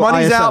leaked the actual Come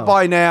on, he's ISO. out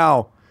by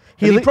now.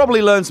 He He le-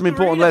 probably learned some 3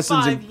 important to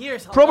lessons. 5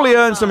 years, a Probably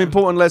long earned some time.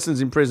 important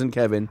lessons in prison,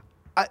 Kevin.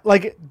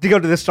 To go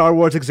to the Star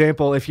Wars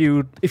example, if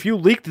you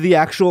leaked the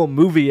actual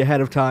movie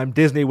ahead of time,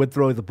 Disney would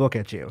throw the book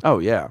at you. Oh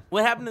yeah.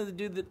 What happened to the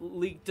dude that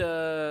leaked? They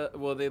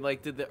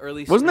did the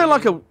early. Wasn't there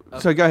screening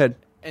of So go ahead.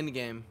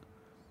 Endgame?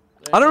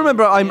 I don't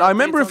remember. I Any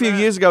remember a updates few on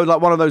that? years ago,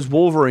 one of those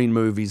Wolverine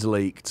movies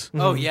leaked,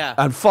 Oh yeah.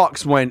 and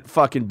Fox went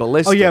fucking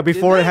ballistic. Oh yeah,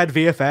 before they? it had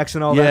VFX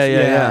and all Yeah,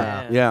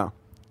 that. yeah.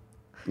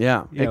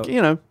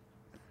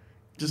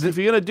 Just if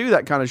you're gonna do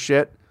that kind of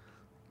shit,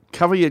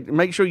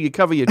 make sure you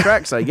cover your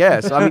tracks. I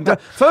guess. I mean,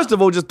 first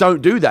of all, just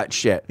don't do that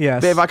shit.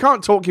 Yes. But if I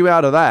can't talk you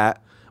out of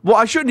that, well,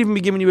 I shouldn't even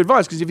be giving you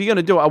advice because if you're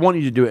gonna do it, I want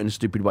you to do it in a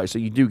stupid way so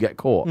you do get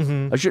caught.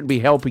 I shouldn't be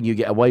helping you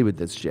get away with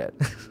this shit.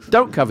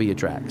 Don't cover your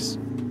tracks.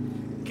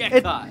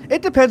 Get caught.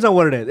 It depends on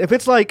what it is. If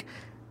it's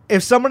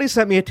if somebody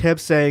sent me a tip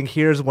saying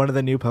here's one of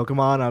the new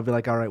Pokemon, I'd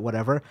be all right,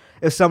 whatever.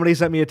 If somebody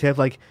sent me a tip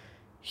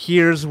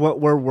here's what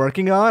we're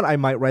working on, I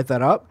might write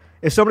that up.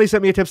 If somebody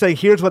sent me a tip saying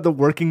here's what the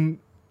working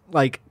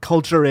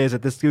culture is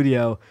at the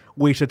studio,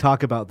 we should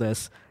talk about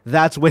this,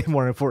 that's way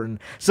more important.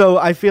 So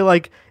I feel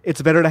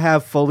it's better to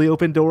have fully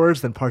open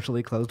doors than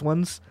partially closed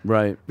ones,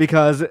 Right.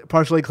 because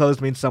partially closed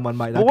means someone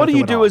might not But what go do you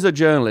through it do all. as a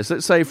journalist?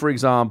 Let's say, for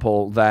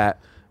example, that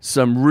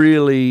some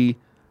really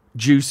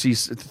juicy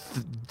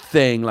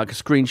thing, like a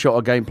screenshot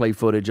or gameplay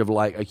footage of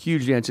a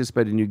hugely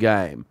anticipated new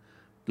game,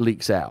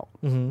 leaks out,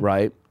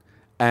 right?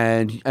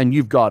 And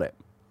you've got it,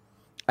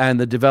 and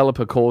the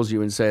developer calls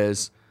you and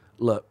says,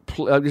 "Look,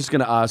 I'm just going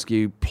to ask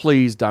you,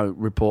 please don't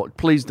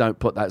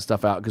put that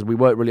stuff out because we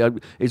weren't really.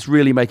 It's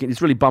really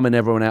bumming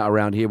everyone out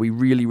around here. We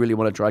really, really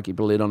want to try to keep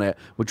a lid on it.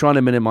 We're trying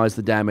to minimize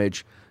the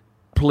damage.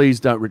 Please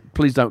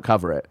don't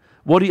cover it."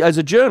 What do you, as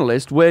a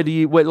journalist, what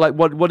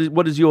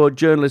does your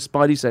journalist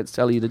spidey sense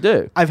tell you to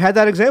do? I've had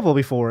that example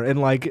before, and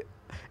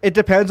it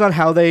depends on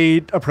how they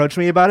approach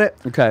me about it.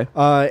 Okay.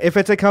 If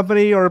it's a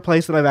company or a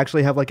place that I've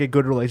actually have a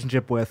good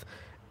relationship with,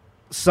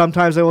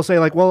 sometimes they will say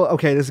like, well,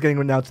 okay, this is getting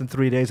announced in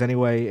 3 days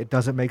anyway. It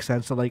doesn't make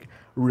sense to like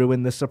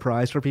ruin this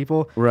surprise for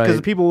people. Right.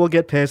 Because people will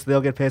get pissed. They'll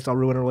get pissed. I'll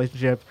ruin a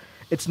relationship.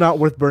 It's not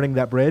worth burning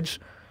that bridge.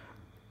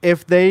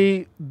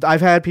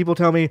 I've had people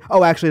tell me,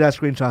 oh, actually that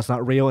screenshot's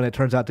not real, and it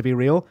turns out to be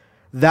real.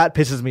 That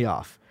pisses me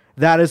off.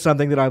 That is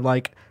something that I'm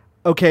like,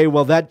 okay,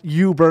 well, that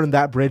you burned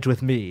that bridge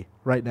with me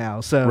right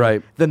now. So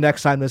Right. the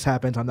next time this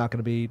happens, I'm not going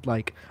to be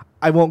like,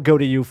 I won't go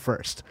to you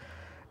first.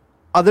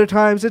 Other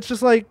times, it's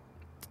just like,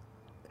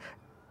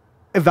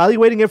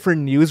 evaluating it for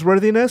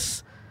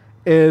newsworthiness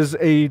is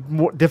a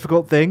more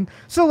difficult thing.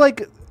 So,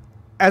 like,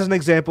 as an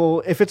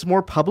example, if it's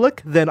more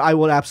public, then I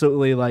will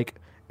absolutely, like,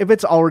 if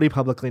it's already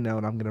publicly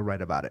known, I'm going to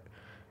write about it.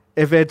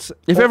 If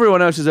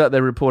everyone else is out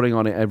there reporting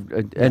on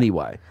it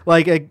anyway.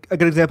 Like, a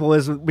good example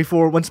is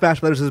before, when Smash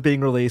Brothers was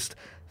being released,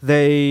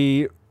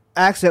 they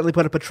accidentally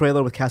put up a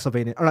trailer with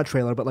Castlevania, or not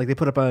trailer, but, like, they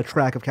put up a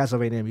track of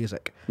Castlevania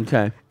music.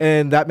 Okay.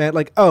 And that meant,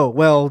 like, oh,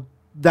 well,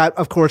 that,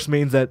 of course,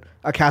 means that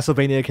a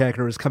Castlevania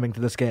character is coming to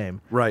this game.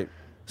 Right.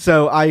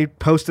 So I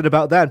posted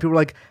about that, and people were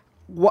like,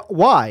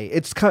 why?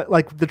 It's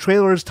like, the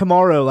trailer is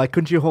tomorrow. Like,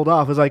 couldn't you hold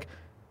off? I was like,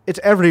 it's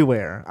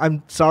everywhere.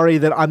 I'm sorry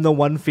that I'm the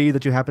one feed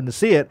that you happen to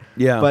see it.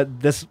 Yeah. But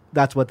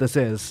that's what this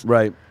is.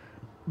 Right.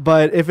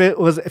 But if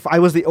I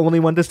was the only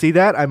one to see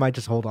that, I might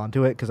just hold on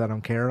to it because I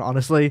don't care,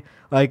 honestly.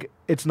 Like,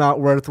 it's not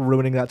worth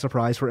ruining that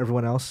surprise for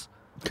everyone else.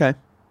 Okay.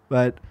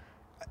 But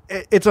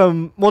it's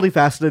a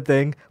multifaceted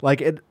thing.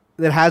 Like, it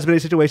has been a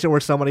situation where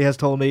somebody has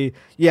told me,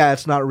 yeah,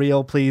 it's not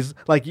real, please.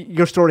 Like,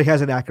 your story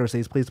has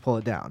inaccuracies, please pull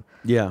it down.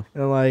 Yeah.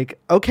 And I'm like,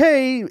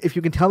 okay, if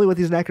you can tell me what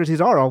these inaccuracies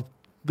are, I'll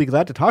be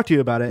glad to talk to you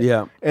about it.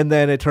 Yeah. And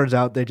then it turns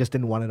out they just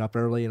didn't want it up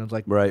early, and I was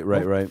like,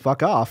 Right.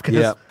 fuck off. 'Cause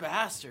Yeah.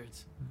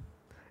 Bastards.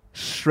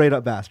 straight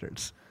up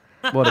bastards.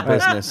 What a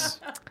business.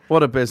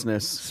 What a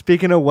business.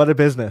 Speaking of what a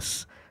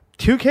business,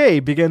 2K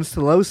begins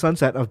slow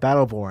sunset of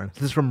Battleborn.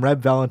 This is from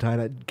Reb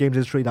Valentine at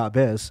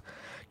GamesIndustry.biz.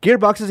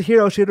 Gearbox's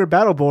hero shooter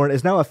Battleborn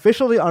is now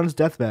officially on its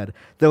deathbed,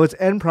 though its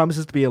end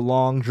promises to be a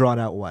long,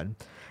 drawn-out one.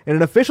 In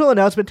an official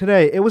announcement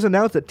today, it was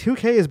announced that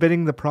 2K is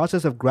beginning the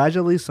process of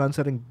gradually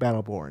sunsetting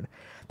Battleborn.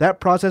 That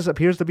process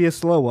appears to be a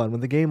slow one,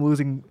 with the game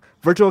losing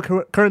virtual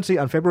currency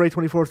on February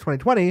 24th,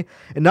 2020,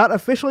 and not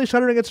officially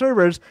shuttering its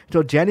servers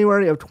until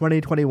January of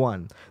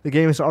 2021. The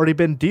game has already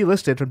been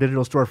delisted from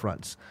digital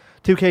storefronts.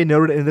 2K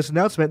noted in this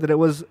announcement that it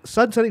was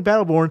sunsetting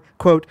Battleborn,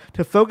 quote,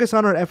 to focus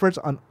on our efforts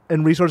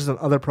and resources on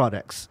other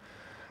projects.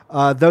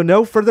 Though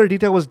no further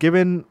detail was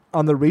given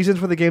on the reasons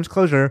for the game's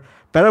closure,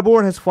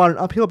 Battleborn has fought an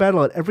uphill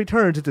battle at every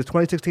turn since its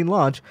 2016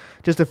 launch,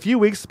 just a few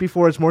weeks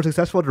before its more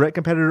successful direct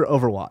competitor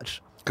Overwatch.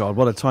 God,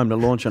 what a time to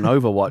launch an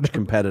Overwatch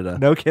competitor.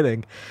 No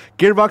kidding.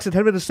 Gearbox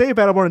attempted to save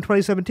Battleborn in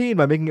 2017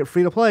 by making it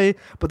free-to-play,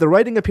 but the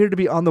writing appeared to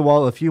be on the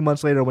wall a few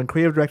months later when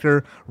creative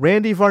director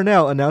Randy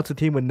Varnell announced the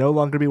team would no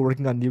longer be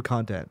working on new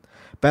content.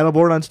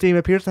 Battleborn on Steam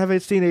appears to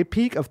have seen a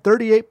peak of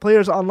 38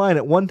 players online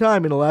at one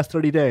time in the last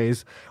 30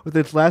 days, with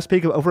its last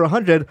peak of over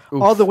 100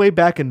 all the way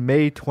back in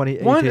May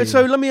 2018.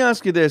 So let me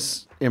ask you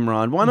this,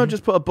 Imran. Why not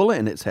just put a bullet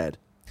in its head?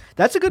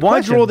 That's a good Why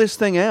question. draw this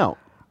thing out?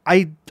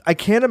 I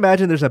can't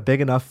imagine there's a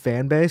big enough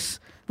fan base.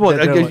 Well,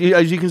 that they're like-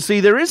 as you can see,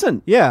 there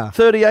isn't. Yeah.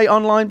 38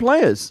 online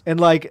players. And,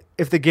 like,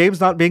 if the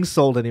game's not being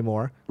sold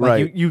anymore, like,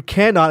 Right. you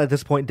cannot at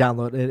this point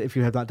download it if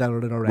you have not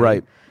downloaded it already.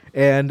 Right.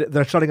 And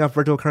they're shutting off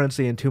virtual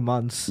currency in 2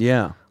 months.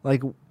 Yeah.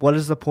 Like, what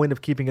is the point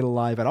of keeping it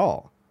alive at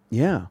all?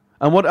 Yeah.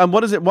 And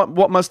what is it?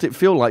 What must it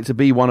feel like to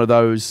be one of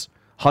those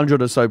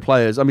 100 or so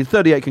players? I mean,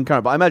 38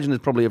 concurrent, but I imagine there's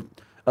probably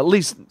at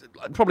least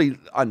I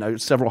don't know,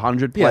 several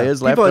hundred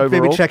players left people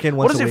overall. maybe check in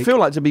once What does a it week. feel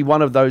like to be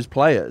one of those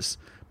players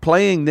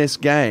playing this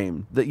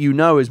game that you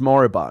know is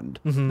moribund,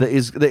 Mm-hmm. that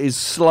is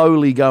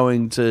slowly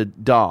going to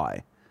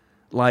die?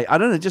 Like, I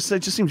don't know, it just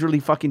seems really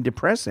fucking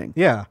depressing.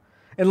 Yeah.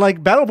 And,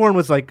 like, Battleborn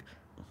was, like,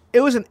 it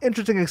was an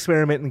interesting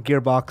experiment in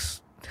Gearbox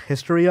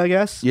history, I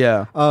guess.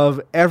 Yeah. Of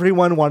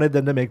everyone wanted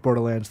them to make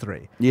Borderlands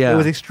 3. Yeah. It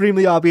was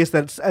extremely obvious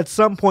that at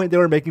some point they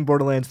were making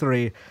Borderlands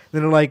 3.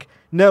 Then they're like,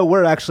 no,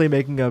 we're actually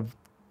making a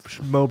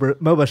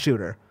MOBA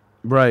shooter.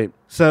 Right.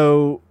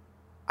 So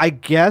I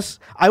guess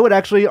I would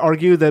actually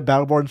argue that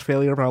Battleborn's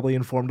failure probably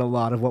informed a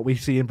lot of what we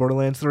see in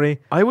Borderlands 3.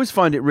 I always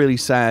find it really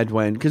sad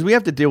because we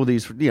have to deal with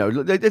these,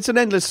 it's an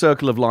endless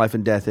circle of life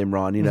and death,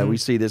 Imran. Mm-hmm. We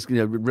see this,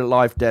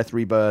 life, death,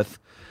 rebirth.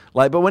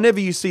 Like, but whenever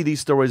you see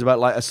these stories about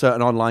like a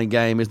certain online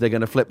game, is they're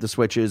going to flip the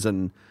switches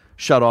and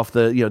shut off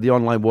the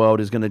online world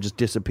is going to just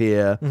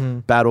disappear. Mm-hmm.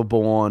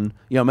 Battleborn,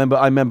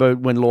 I remember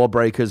when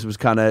Lawbreakers was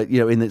kind of,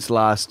 in its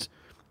last,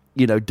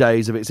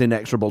 days of its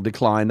inexorable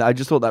decline. I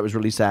just thought that was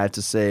really sad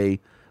to see.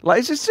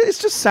 Like, it's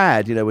just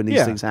sad, when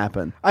these things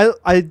happen.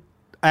 I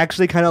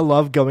actually kind of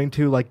love going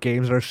to like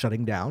games that are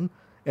shutting down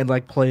and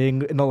like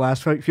playing in the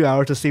last few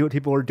hours to see what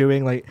people are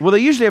doing. Like, Well, they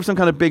usually have some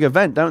kind of big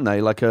event, don't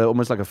they? Like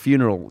almost like a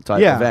funeral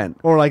type event.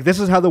 or like this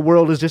is how the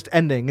world is just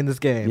ending in this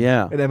game.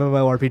 Yeah. an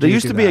MMORPG. There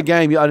used to be a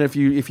game. I don't know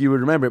if you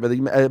would remember it, but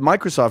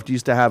Microsoft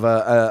used to have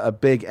a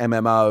big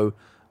MMO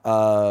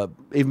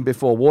even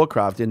before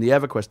Warcraft in the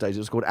EverQuest days. It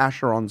was called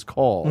Asheron's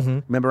Call.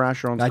 Remember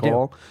Asheron's I do.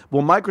 Call?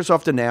 Well,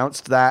 Microsoft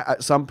announced that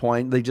at some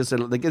point they just said,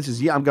 like, this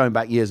is, I'm going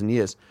back years and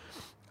years.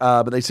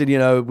 But they said,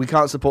 we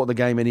can't support the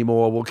game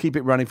anymore. We'll keep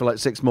it running for like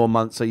 6 more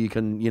months so you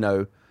can,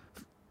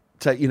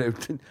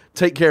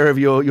 take care of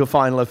your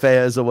final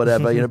affairs or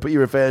whatever. Put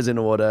your affairs in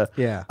order.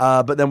 Yeah.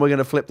 But then we're going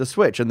to flip the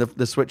switch, and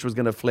the switch was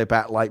going to flip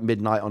at like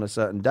midnight on a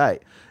certain day.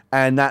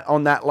 And that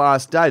on that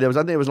last day, I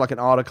think it was like an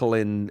article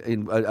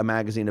in a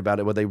magazine about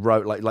it where they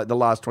wrote like the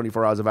last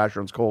 24 hours of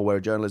Asheron's Call, where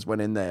a journalist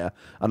went in there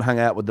and hung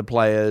out with the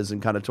players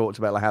and kind of talked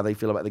about like how they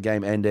feel about the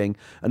game ending,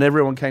 and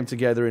everyone came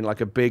together in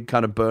like a big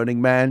kind of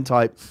Burning Man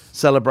type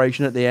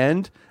celebration at the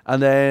end,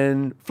 and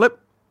then flip,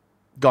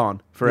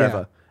 gone forever.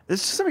 Yeah.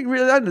 There's something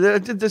really,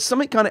 there's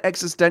something kind of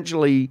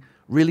existentially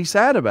really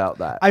sad about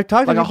that. I've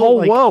talked to like a people, whole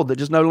like- world that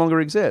just no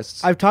longer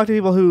exists. I've talked to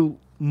people who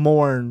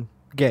mourn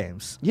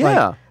games.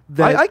 Yeah. Like,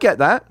 that, I get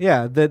that.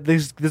 Yeah, that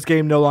this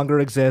game no longer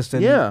exists,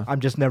 and Yeah. I'm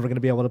just never going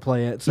to be able to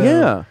play it. So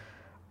Yeah.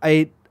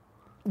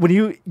 when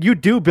you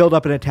do build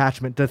up an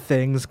attachment to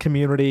things,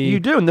 community. You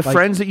do, and the like,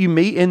 friends that you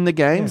meet in the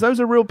games, those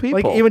are real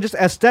people. like even just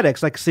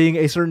aesthetics, like seeing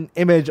a certain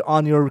image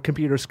on your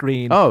computer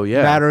screen. Oh,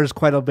 yeah. matters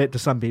quite a bit to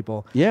some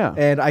people. Yeah.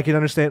 and I can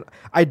understand.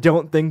 I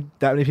don't think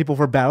that many people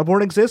for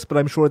Battleborn exist, but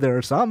I'm sure there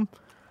are some.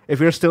 If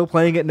you're still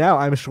playing it now,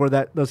 I'm sure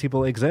that those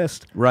people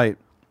exist. Right.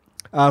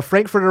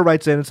 Frankfurter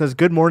writes in and says,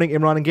 "Good morning,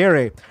 Imran and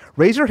Gary.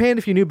 Raise your hand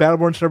if you knew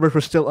Battleborn servers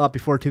were still up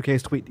before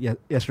 2K's tweet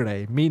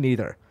yesterday. Me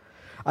neither.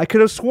 I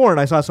could have sworn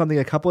I saw something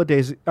a couple of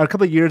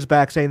years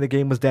back saying the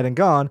game was dead and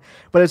gone,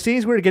 but it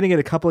seems we're getting it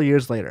a couple of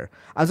years later.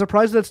 I'm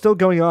surprised that it's still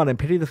going on and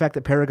pity the fact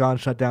that Paragon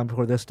shut down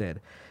before this did.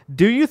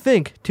 Do you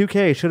think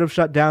 2K should have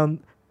shut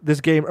down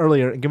this game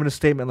earlier and given a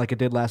statement like it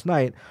did last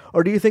night,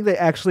 or do you think they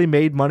actually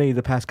made money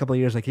the past couple of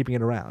years by keeping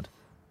it around?"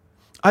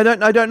 I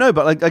don't know,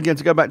 but like, again,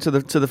 to go back to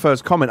the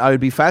first comment, I would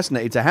be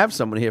fascinated to have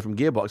someone here from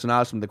Gearbox and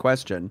ask them the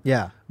question.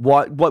 Yeah.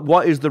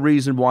 What is the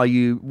reason why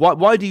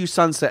why do you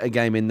sunset a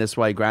game in this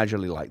way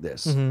gradually like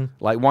this?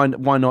 Like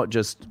why not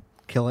just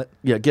Kill it.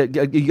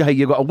 hey,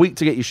 you've got a week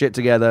to get your shit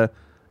together,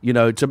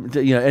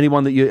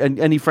 anyone that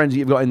any friends that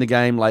you've got in the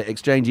game, like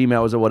exchange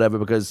emails or whatever,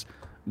 because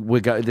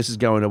this is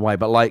going away.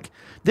 But like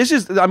this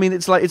is, I mean,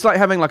 it's like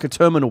having like a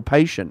terminal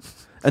patient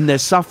and they're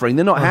suffering,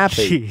 they're not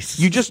happy. jeez.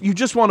 You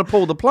just want to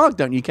pull the plug,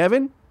 don't you,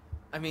 Kevin?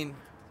 I mean,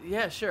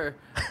 yeah, sure.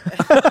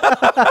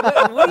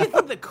 What do you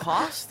think the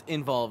cost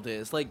involved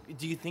is? Like,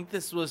 do you think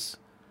this was...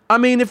 I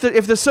mean, if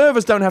the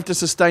servers don't have to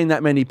sustain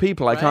that many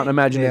people, I can't Right.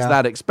 imagine it's Yeah.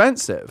 that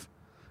expensive.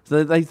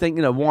 So they think,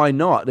 why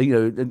not?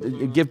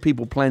 Give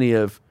people plenty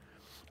of.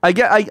 I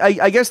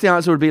guess the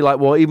answer would be like,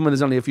 well, even when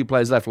there's only a few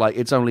players left, like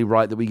it's only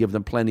right that we give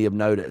them plenty of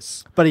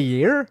notice. But a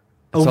year?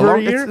 It's Over a long,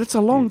 a year? It's a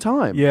long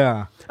time.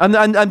 Yeah. And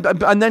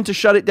then to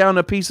shut it down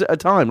a piece at a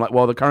time, like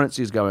while the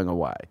currency is going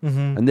away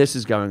and this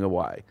is going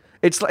away.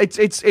 It's like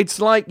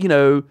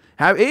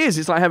how it is.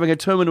 It's like having a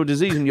terminal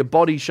disease and your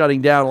body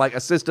shutting down like a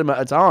system at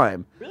a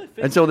time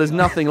until there's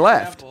nothing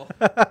left.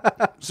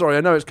 Sorry,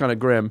 I know it's kind of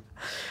grim.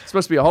 It's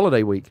supposed to be a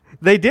holiday week.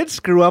 They did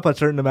screw up a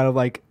certain amount of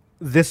like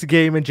this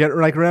game in general.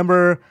 Like,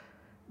 remember,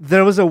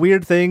 there was a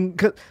weird thing.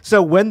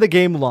 So when the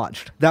game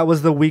launched, that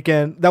was the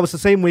weekend. That was the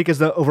same week as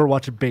the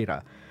Overwatch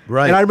beta.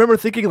 Right. And I remember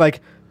thinking,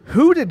 like,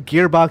 who did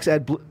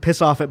Gearbox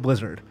piss off at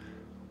Blizzard?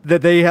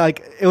 That they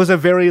it was a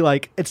very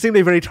it seemed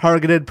a very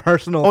targeted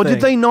personal. Or thing.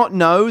 did they not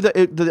know that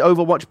the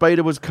Overwatch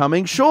beta was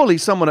coming? Surely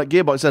someone at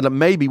Gearbox said that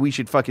maybe we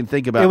should fucking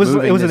think about. It was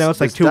moving announced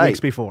like this 2 date. weeks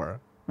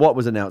before What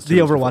was announced? the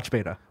 2 weeks Overwatch before?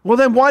 beta. Well,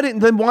 then why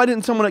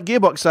didn't someone at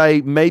Gearbox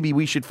say maybe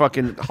we should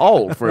fucking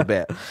hold for a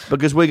bit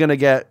because we're gonna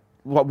get?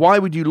 Why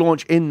would you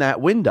launch in that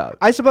window?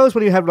 I suppose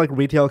when you have like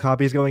retail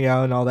copies going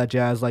out and all that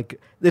jazz,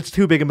 like it's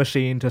too big a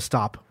machine to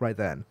stop right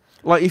then.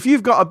 Like if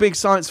you've got a big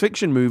science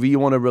fiction movie you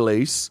want to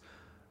release,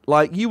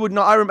 like you would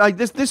not. I remember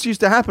this used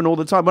to happen all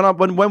the time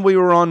when we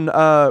were on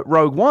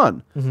Rogue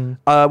One.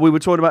 We were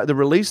talking about the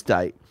release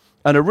date,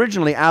 and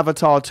originally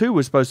Avatar 2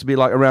 was supposed to be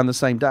like around the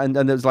same day, and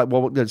it was like,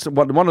 well,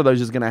 one of those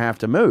is going to have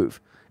to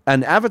move,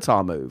 and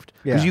Avatar moved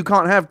because Yeah. you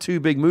can't have two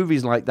big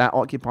movies like that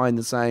occupying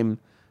the same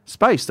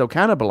space. They'll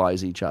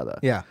cannibalize each other.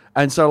 Yeah.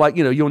 And so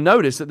you'll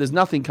notice that there's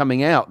nothing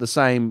coming out the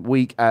same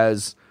week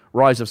as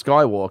Rise of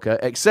Skywalker,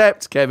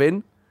 except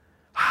Kevin.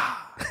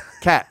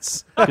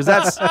 Cats, because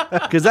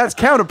that's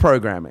counter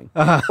programming.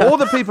 All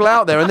the people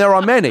out there, and there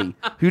are many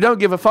who don't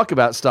give a fuck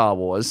about Star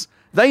Wars.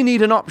 They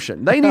need an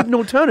option. They need an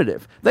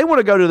alternative. They want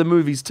to go to the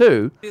movies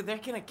too, Dude, they're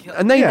gonna kill.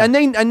 and they Yeah. and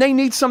they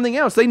need something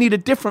else. They need a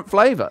different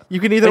flavor. You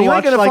can either and you watch,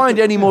 ain't gonna like, find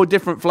any more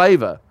different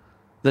flavor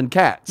than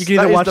Cats. You can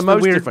either That is watch the the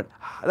most weird- different.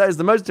 That is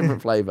the most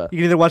different flavor. You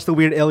can either watch the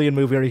weird alien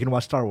movie or you can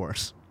watch Star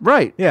Wars.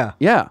 Right. Yeah.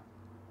 Yeah.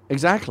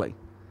 Exactly.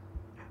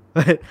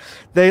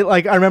 They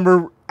I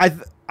remember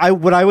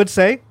what I would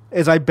say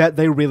is I bet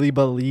they really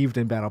believed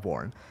in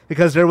Battleborn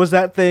because there was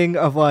that thing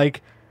of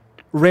like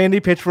Randy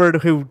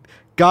Pitchford, who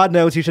God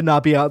knows he should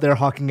not be out there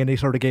hawking any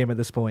sort of game at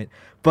this point,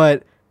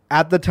 but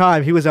at the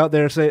time he was out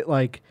there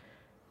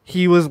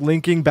he was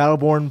linking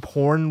Battleborn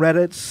porn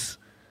Reddits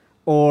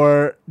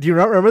Or do you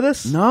not remember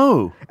this?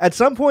 No. At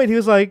some point, it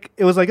was like,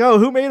 oh,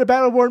 who made a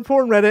Battleborn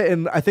porn Reddit?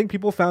 And I think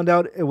people found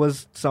out it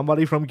was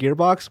somebody from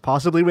Gearbox,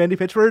 possibly Randy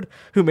Pitchford,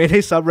 who made a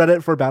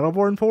subreddit for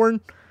Battleborn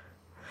porn.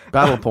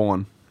 Battle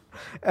porn.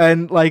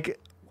 And like,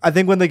 I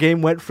think when the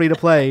game went free to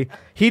play,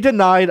 he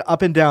denied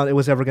up and down it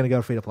was ever going to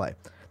go free to play.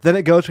 Then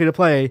it goes free to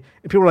play,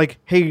 and people were like,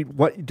 "Hey,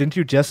 what? Didn't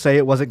you just say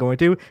it wasn't going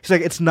to?" He's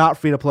like, "It's not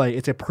free to play.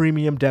 It's a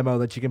premium demo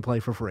that you can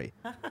play for free."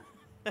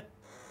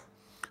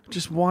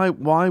 Just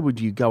why would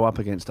you go up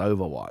against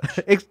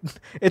Overwatch?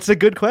 It's a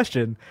good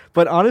question,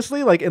 but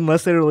honestly, like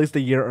unless they released a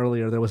year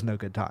earlier, there was no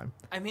good time.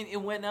 I mean,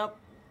 it went up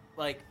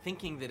like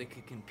thinking that it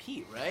could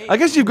compete, right? I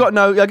guess you've got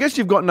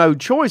no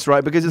choice,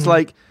 right? Because it's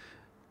like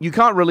you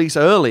can't release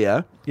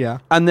earlier. Yeah.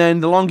 And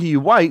then the longer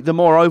you wait, the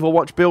more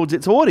Overwatch builds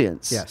its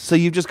audience. Yes. So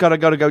you've just got to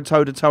go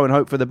toe to toe and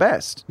hope for the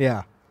best.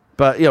 Yeah.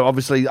 But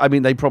obviously, I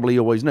mean, they probably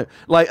always knew.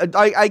 Like,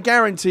 I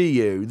guarantee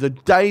you, the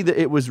day that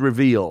it was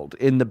revealed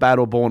in the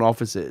Battleborn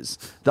offices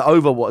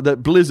that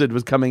Blizzard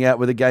was coming out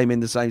with a game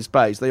in the same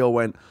space, they all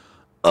went,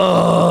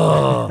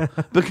 "Oh,"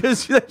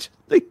 because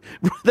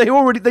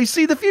they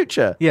see the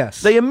future.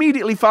 Yes. They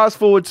immediately fast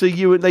forward to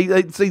you, and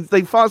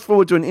they fast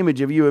forward to an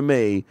image of you and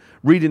me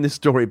reading this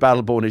story.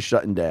 Battleborn is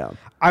shutting down.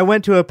 I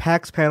went to a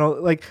PAX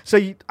panel,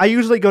 I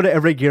usually go to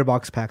every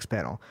Gearbox PAX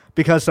panel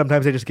because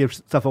sometimes they just give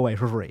stuff away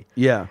for free.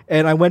 Yeah.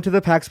 And I went to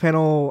the PAX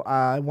panel,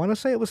 I want to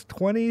say it was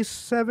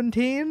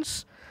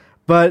 2017's,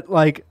 but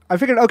like I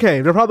figured,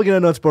 okay, they're probably going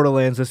to announce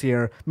Borderlands this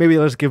year. Maybe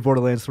let's give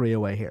Borderlands 3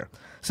 away here.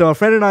 So a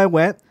friend and I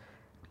went.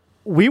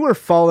 We were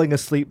falling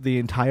asleep the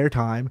entire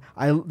time.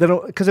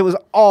 Because it was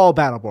all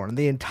Battleborn.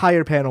 The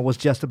entire panel was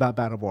just about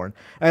Battleborn.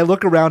 And I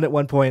look around at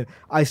one point.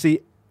 I see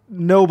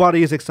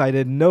nobody is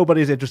excited.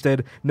 Nobody's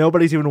interested.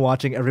 Nobody's even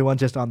watching. Everyone's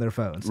just on their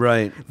phones.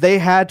 Right. They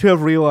had to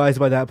have realized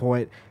by that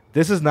point,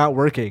 this is not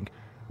working.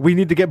 We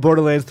need to get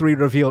Borderlands 3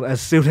 revealed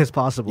as soon as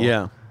possible.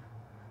 Yeah.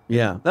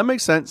 Yeah. That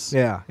makes sense.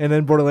 Yeah. And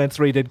then Borderlands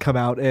 3 did come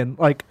out, and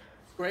like,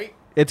 Great.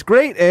 it's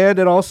great, and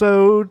it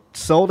also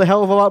sold a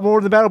hell of a lot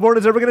more than Battleborn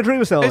is ever going to dream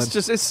of selling.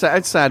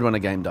 It's sad when a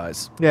game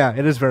dies. Yeah,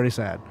 it is very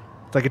sad.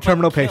 It's like a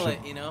terminal Kill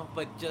patient. it,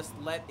 but just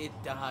let it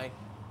die.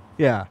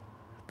 Yeah,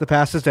 the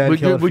past is dead. Would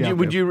kill it if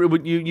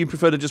would you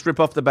prefer to just rip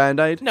off the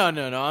Band-Aid? No,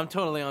 I'm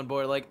totally on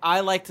board. Like, I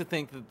like to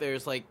think that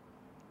there's like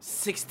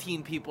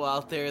 16 people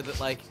out there that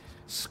like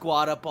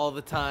squat up all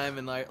the time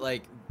and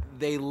like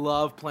they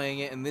love playing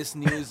it, and this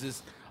news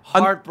is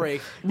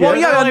heartbreak. Well,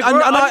 Yeah, yeah, like, and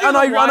we're I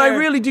under the wire.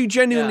 really do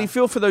genuinely Yeah.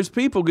 feel for those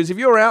people, because if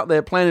you're out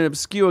there playing an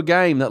obscure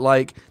game that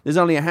like there's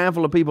only a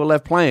handful of people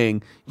left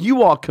playing,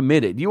 you are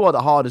committed. You are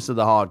the hardest of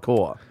the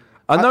hardcore,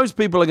 and those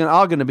people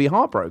are going to be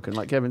heartbroken,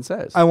 like Kevin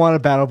says. I want a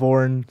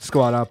Battleborn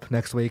squad up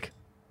next week,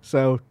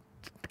 so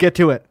get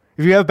to it.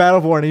 If you have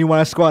Battleborn and you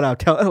want a squad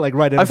up,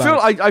 write in. I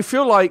about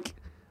feel like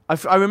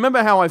I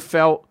remember how I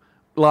felt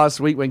last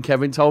week when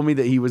Kevin told me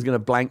that he was going to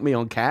blank me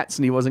on Cats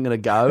and he wasn't going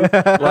to go.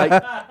 Like,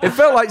 it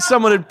felt like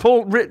someone had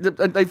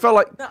they felt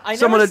like I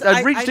someone never had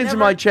s- I- reached I into never-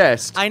 my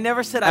chest. I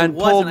never said I and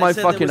wasn't. pulled my I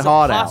said fucking there was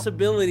heart a out.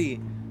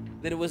 possibility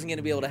that it wasn't going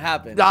to be able to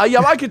happen. Yeah,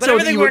 I could But tell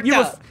that everything you were worked you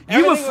out. were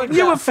Everything worked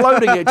you were out.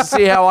 floating it to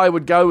see how I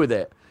would go with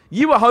it.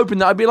 You were hoping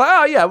that I'd be like,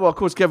 oh yeah, well of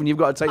course, Kevin, you've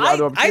got to take the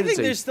other I opportunity.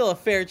 think there's still a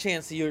fair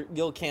chance that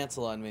you'll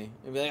cancel on me.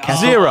 You'll be like,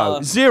 Zero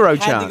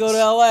had chance. to go to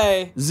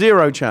L.A.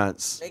 Zero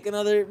chance. Make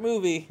another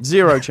movie.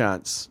 Zero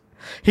chance.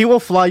 He will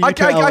fly you to LA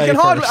I can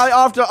hardly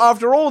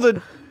first.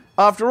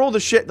 after all the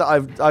shit that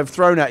I've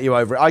thrown at you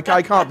over it.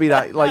 I can't be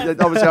that, like,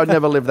 obviously I'd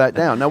never live that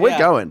down. No, we're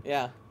going.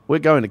 Yeah. We're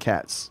going to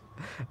Cats.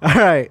 All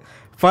right.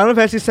 Final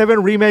Fantasy VII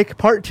Remake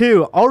Part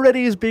 2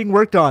 already is being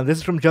worked on. This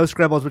is from Joe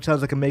Screbbles, which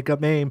sounds like a make-up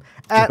name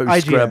at Joe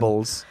IGN.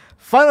 Screbbles.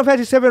 Final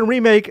Fantasy VII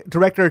Remake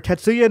director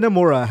Tetsuya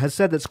Nomura has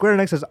said that Square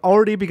Enix has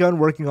already begun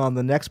working on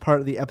the next part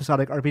of the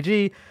episodic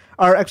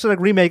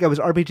remake of his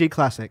RPG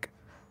classic.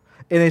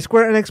 In a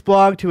Square Enix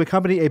blog to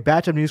accompany a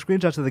batch of new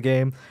screenshots of the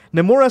game,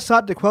 Nomura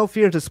sought to quell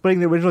fears that splitting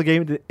the original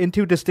game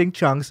into distinct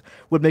chunks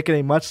would make it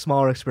a much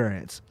smaller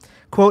experience.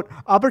 Quote,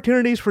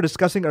 opportunities for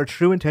discussing our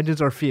true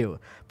intentions are few,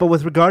 but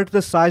with regard to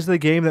the size of the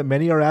game that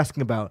many are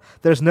asking about,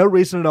 there's no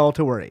reason at all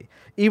to worry.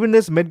 Even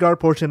this Midgar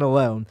portion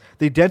alone,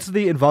 the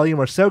density and volume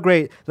are so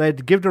great that I had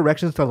to give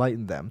directions to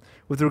lighten them.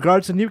 With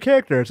regards to new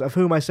characters, of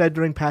whom I said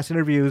during past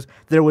interviews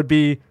there would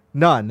be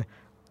none,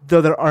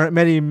 though there aren't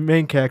many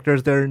main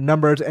characters, their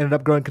numbers ended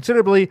up growing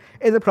considerably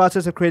in the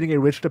process of creating a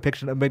rich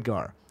depiction of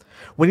Midgar.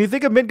 When you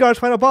think of Midgar's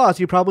final boss,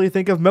 you probably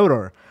think of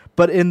Motor,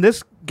 but in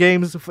this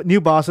game's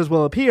new bosses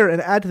will appear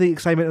and add to the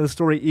excitement of the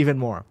story even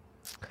more.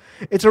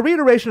 It's a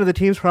reiteration of the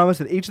team's promise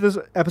that each of this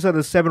episode of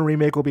the 7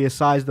 remake will be a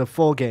size of the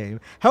full game.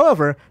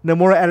 However,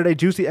 Nomura added a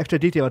juicy extra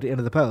detail at the end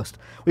of the post.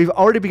 We've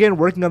already begun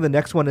working on the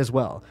next one as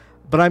well,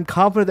 but I'm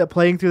confident that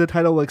playing through the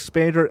title will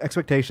expand your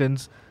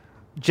expectations,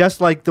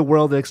 just like the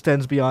world that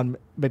extends beyond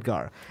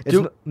Midgar.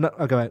 Go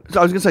ahead. So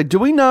I was going to say, do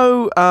we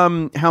know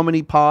how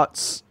many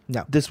parts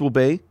No. this will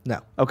be?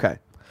 No. Okay.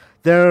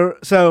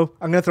 So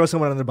I'm going to throw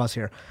someone under the bus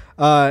here.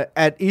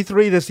 At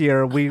E3 this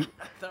year,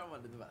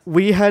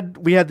 we had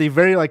the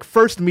very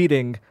first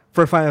meeting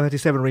for Final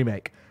Fantasy VII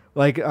Remake,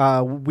 Like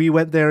we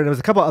went there, and there was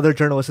a couple other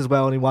journalists as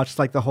well, and we watched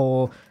like the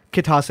whole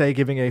Kitase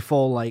giving a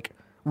full like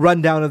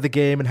rundown of the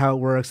game and how it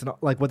works and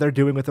like what they're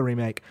doing with the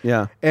remake.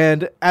 Yeah.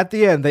 And at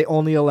the end, they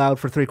only allowed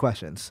for 3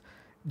 questions.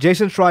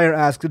 Jason Schreier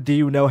asked, "Do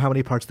you know how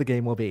many parts the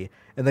game will be?"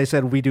 And they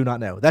said, "We do not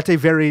know." That's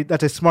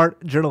a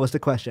smart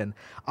journalistic question.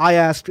 I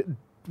asked,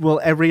 "Will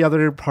every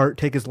other part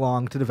take as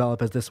long to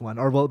develop as this one,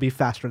 or will it be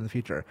faster in the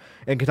future?"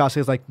 And Kitase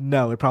is like,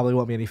 "No, it probably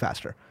won't be any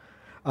faster."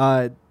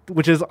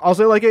 Which is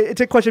also like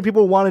it's a question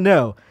people want to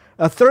know.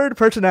 A third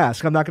person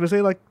asked. I'm not going to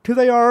say like who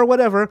they are or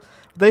whatever.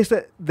 They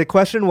said the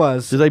question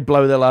was. Did they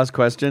blow their last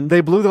question?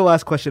 They blew the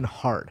last question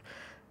hard,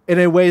 in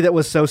a way that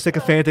was so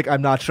sycophantic.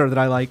 I'm not sure that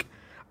I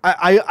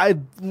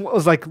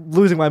was like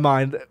losing my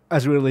mind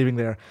as we were leaving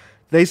there.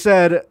 They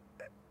said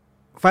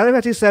Final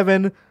Fantasy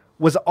VII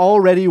was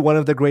already one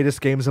of the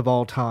greatest games of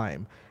all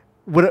time.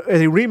 Would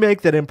a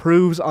remake that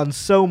improves on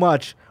so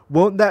much,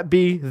 won't that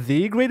be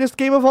the greatest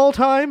game of all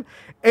time?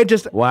 And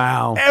just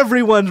wow,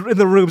 everyone in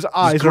the room's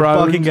eyes are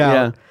bugging out.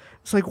 Yeah.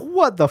 It's like,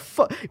 what the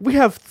fuck? We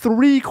have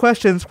 3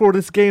 questions for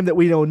this game that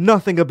we know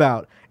nothing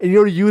about, and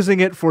you're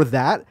using it for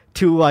that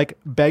to like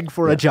beg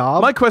for a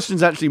job? My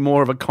question's actually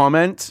more of a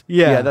comment.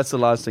 Yeah. That's the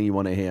last thing you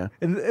want to hear.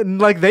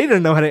 And like they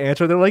didn't know how to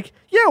answer. They're like,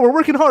 yeah, we're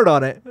working hard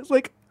on it. It's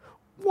like,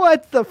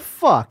 what the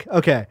fuck?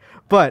 Okay,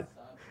 but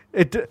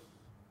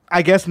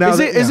I guess now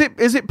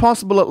is it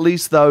possible at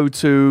least though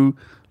to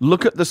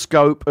look at the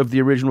scope of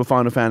the original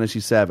Final Fantasy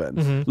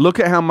VII, look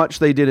at how much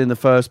they did in the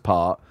first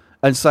part,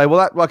 and say,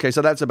 well,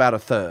 so that's about a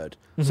third.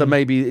 So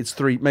maybe it's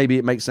 3. Maybe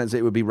it makes sense that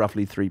it would be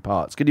roughly 3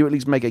 parts. Could you at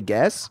least make a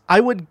guess?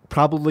 I would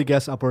probably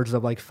guess upwards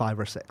of like 5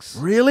 or 6.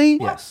 Really?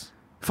 Yes.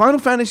 Final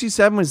Fantasy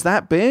VII is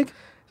that big?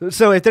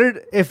 So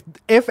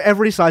if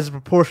every size is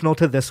proportional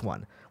to this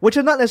one, which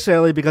is not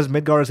necessarily because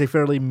Midgar is a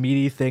fairly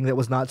meaty thing that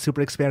was not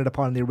super expanded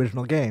upon in the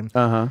original game.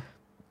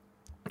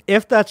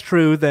 If that's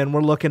true, then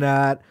we're looking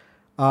at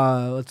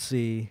let's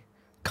see.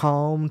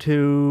 Calm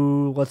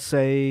to, let's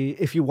say,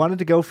 if you wanted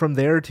to go from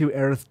there to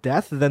Aerith's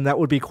death, then that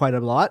would be quite a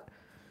lot.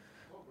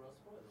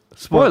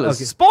 Spoilers.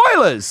 Okay.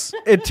 Spoilers!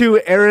 To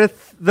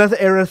Aerith, the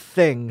Aerith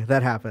thing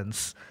that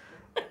happens.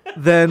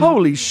 Then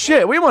Holy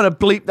shit, we want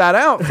to bleep that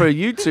out for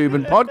YouTube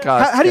and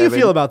podcasts. how do you Kevin.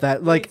 feel about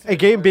that? Like a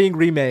game being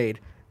remade,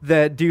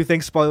 do you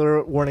think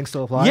spoiler warning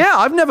still applies? Yeah,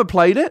 I've never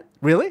played it.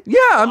 Really?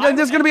 Yeah,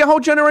 there's going to be a whole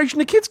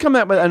generation of kids come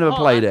out and never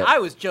played it. I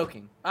was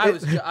joking. I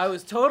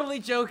was totally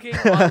joking.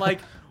 On, like,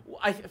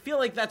 I feel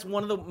like that's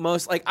one of the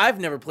most like I've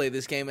never played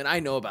this game and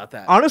I know about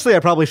that. Honestly, I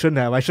probably shouldn't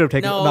have. I should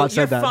have not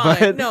said that. Fine.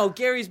 But No,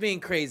 Gary's being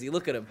crazy.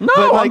 Look at him. No,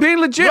 But, I'm like, being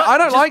legit. look- I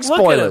don't just like look at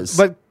spoilers.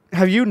 But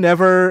have you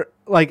never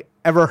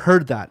ever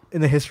heard that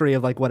in the history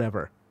of like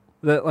whatever?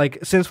 That like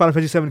since Final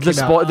Fantasy VII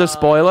came out. the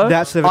spoiler?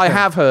 That's the I thing.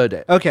 have heard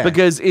it. Okay.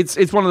 Because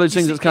it's one of those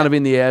things that's kind of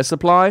in the air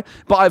supply.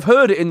 But I've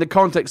heard it in the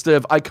context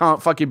of I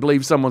can't fucking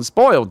believe someone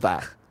spoiled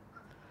that.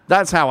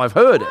 That's how I've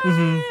heard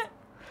it.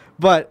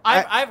 But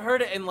I've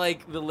heard it in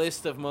like the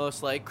list of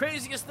most like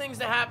craziest things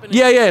to happen.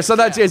 Yeah. So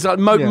that's it's like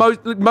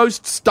Yeah.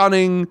 most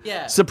stunning,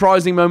 Yeah.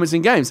 surprising moments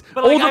in games.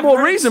 But, like, All the I've more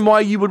heard reason it-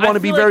 why you would I want to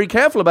be feel very like-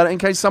 careful about it in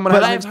case someone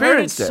But hasn't I've heard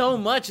it experienced it. so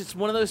much. It's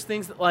one of those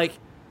things that like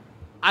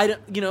I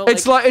don't,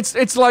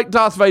 It's like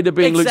Darth Vader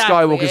being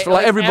Exactly. Luke Skywalker.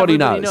 Like everybody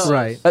knows.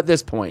 Right. At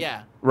this point.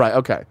 Yeah. Right.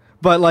 Okay.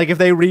 But like, if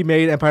they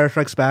remade Empire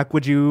Strikes Back,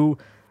 would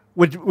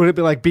it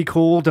be like, be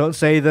cool, don't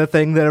say the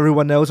thing that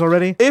everyone knows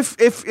already?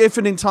 If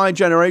an entire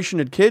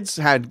generation of kids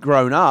had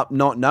grown up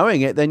not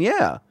knowing it, then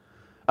yeah.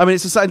 I mean,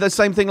 it's the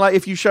same thing. Like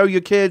if you show your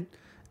kid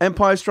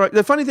Empire Strikes.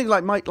 The funny thing,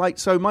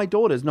 my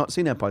daughter's not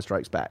seen Empire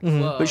Strikes Back,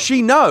 Whoa. but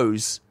she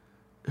knows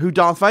who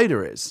Darth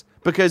Vader is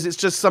because it's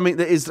just something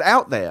that is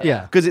out there.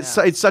 Yeah. Because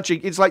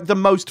it's like the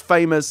most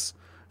famous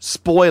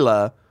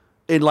spoiler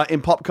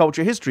in pop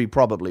culture history,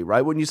 probably,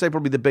 right? Wouldn't you say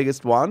probably the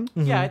biggest one?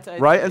 Yeah.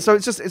 Right, and so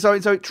it's just so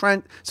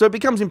it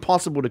becomes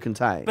impossible to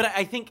contain. But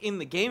I think in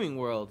the gaming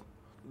world,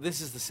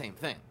 this is the same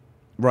thing.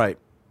 Right.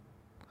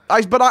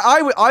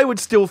 I would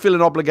still feel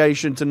an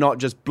obligation to not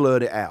just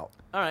blurt it out.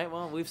 All right.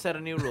 Well, we've set a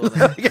new rule.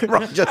 Then. Yeah,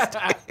 right, just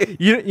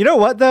You know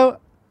what though?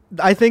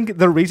 I think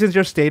the reasons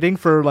you're stating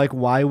for like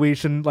why we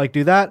shouldn't like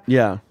do that,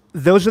 yeah.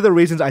 those are the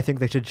reasons I think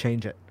they should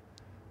change it.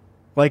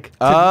 Like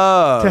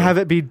to have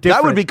it be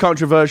different. That would be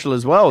controversial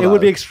as well. It would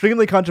be though.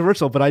 extremely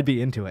controversial, but I'd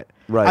be into it.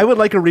 Right. I would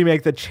like a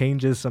remake that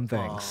changes some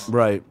things,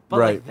 right. But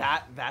right.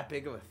 like that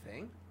big of a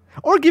thing.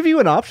 or give you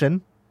an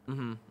option.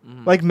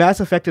 Like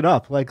Mass Effect it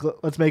up. Like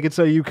let's make it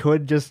so you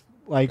could just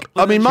like.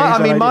 I mean, change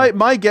that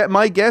idea.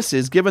 my guess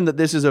is, given that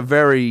this is a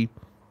very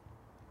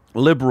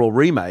liberal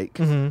remake,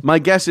 my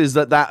guess is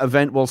that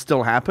event will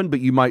still happen, but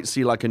you might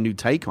see like a new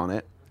take on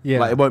it. Yeah.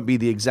 Like, it won't be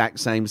the exact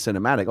same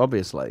cinematic,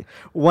 obviously.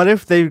 What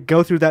if they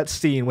go through that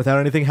scene without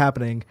anything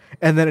happening,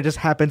 and then it just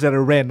happens at a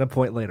random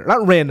point later?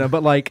 Not random,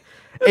 but like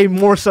a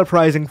more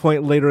surprising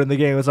point later in the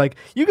game. It's like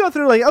you go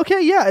through, like, okay,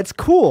 yeah, it's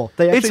cool.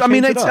 They actually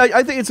changed it up.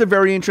 I think it's a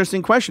very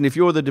interesting question. If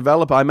you're the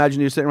developer, I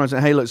imagine you're sitting around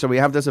saying, "Hey, look, so we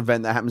have this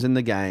event that happens in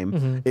the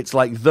game. It's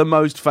like the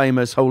most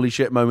famous holy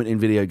shit moment in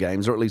video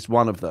games, or at least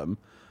one of them.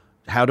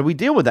 how do we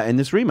deal with that in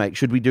this remake?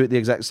 Should we do it the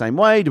exact same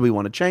way? Do we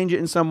want to change it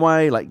in some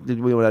way? Like, did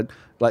we want to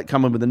like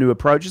come up with a new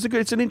approach?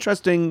 It's an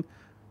interesting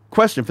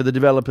question for the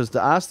developers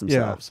to ask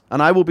themselves,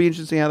 and I will be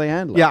interested to see how they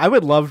handle it. Yeah, I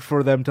would love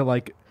for them to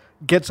like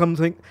get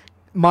something.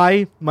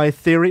 My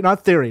theory,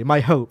 not theory, my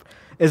hope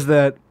is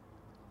that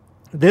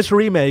this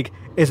remake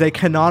is a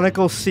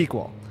canonical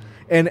sequel,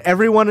 and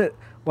everyone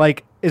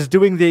like is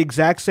doing the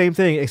exact same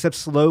thing, except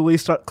slowly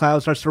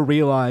Cloud starts to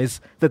realize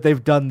that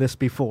they've done this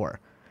before.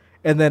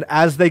 And then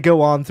as they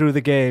go on through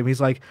the game,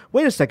 he's like,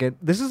 wait a second,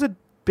 this is a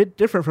bit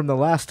different from the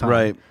last time.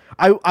 Right.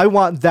 I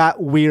want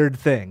that weird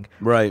thing.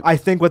 Right. I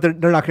think what they're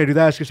not going to do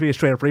that. It's just going to be a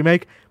straight up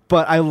remake.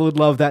 But I would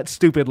love that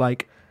stupid,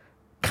 like,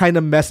 kind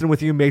of messing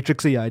with you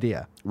Matrixy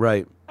idea.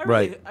 Right. I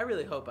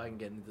really hope I can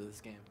get into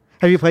this game.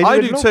 Have you played the I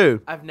do original?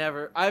 too. I've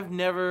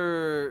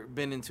never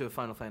been into a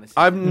Final Fantasy.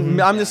 I'm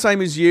the same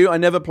as you. I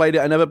never played it.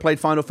 I never played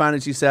Final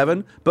Fantasy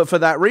VII. But for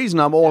that reason,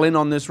 I'm all in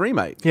on this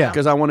remake. Yeah.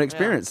 Because I want to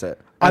experience it.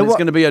 I And it's wa-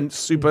 going to be a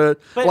super...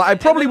 But- well, I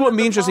probably and then wouldn't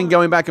be the interested in follow-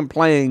 going back and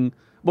playing...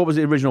 What was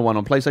the original one?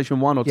 On PlayStation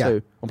 1 or Yeah.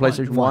 2? On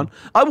PlayStation 1? One.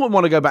 I wouldn't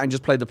want to go back and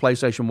just play the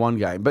PlayStation 1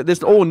 game. But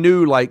this all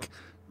new, like,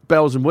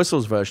 bells and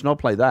whistles version. I'll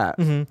play that.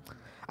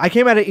 I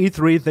came out of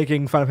E3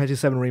 thinking Final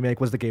Fantasy VII Remake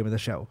was the game of the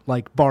show.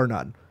 Like, bar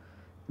none.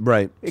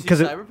 Right.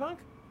 Because Cyberpunk?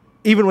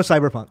 even with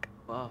Cyberpunk.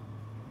 Wow.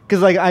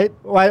 Because like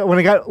when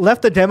I got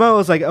left the demo, I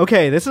was like,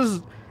 okay, this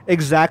is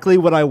exactly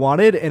what I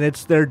wanted, and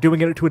they're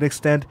doing it to an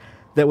extent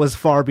that was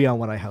far beyond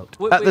what I hoped.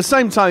 At the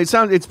same time,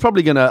 it's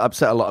probably going to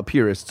upset a lot of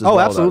purists as well,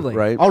 though, Absolutely.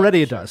 right?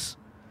 Already it does.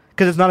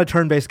 Because it's not a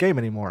turn-based game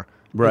anymore.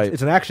 Right.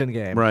 It's an action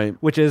game. Right.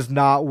 Which is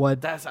not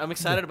what... I'm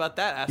excited about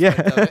that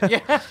aspect of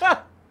it. Yeah.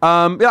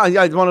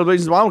 Yeah, one of the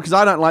reasons why, because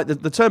I don't like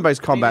the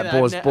turn-based combat I've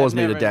bores I've me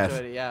to never death.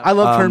 enjoyed it, yeah. I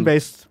love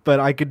turn-based, but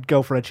I could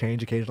go for a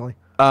change occasionally.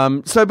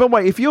 But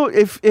wait, if you're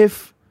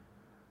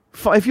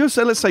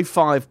say let's say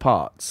 5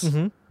 parts,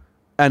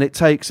 and it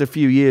takes a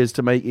few years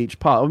to make each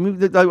part, I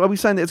mean, are we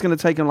saying that it's going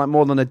to take them like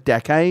more than a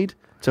decade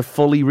to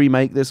fully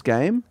remake this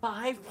game?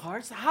 5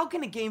 parts? How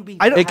can a game be?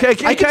 I don't- It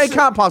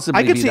can't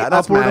possibly I could be see that.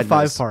 That's upward of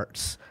madness. 5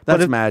 parts. That's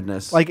But if-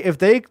 madness. Like, if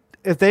they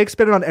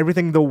expanded on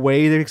everything the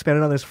way they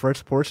expanded on this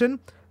first portion,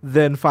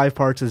 then 5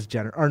 parts is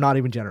or not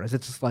even generous.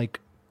 It's just like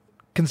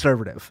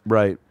conservative.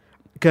 Right.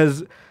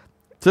 Because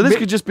So this Ma-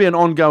 could just be an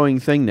ongoing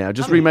thing now.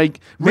 Just Midgard's-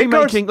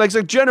 remaking, like it's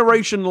a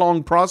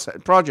generation-long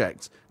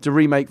project to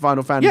remake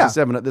Final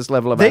Fantasy VII at this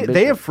level of ambition.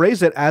 they have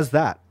phrased it as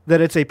that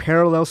it's a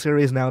parallel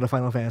series now to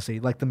Final Fantasy,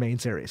 like the main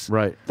series.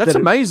 Right. That's That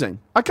it- amazing.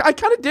 I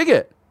kind of dig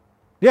it.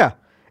 Yeah.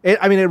 It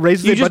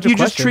raises You a bunch of just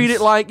questions. treat it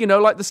like,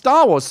 like the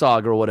Star Wars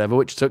saga or whatever,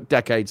 which took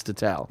decades to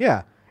tell.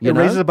 Yeah. You It know?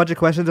 raises a bunch of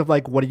questions of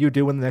like, what do you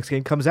do when the next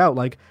game comes out?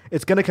 Like,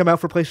 it's going to come out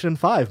for PlayStation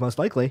 5, most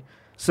likely.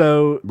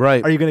 So,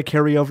 Right. are you going to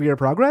carry over your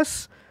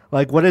progress?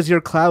 Like, what does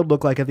your cloud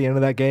look like at the end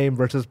of that game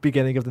versus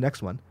beginning of the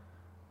next one?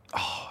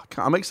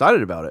 I'm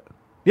excited about it.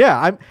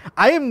 Yeah,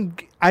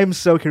 I'm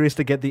so curious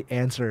to get the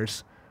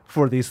answers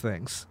for these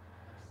things.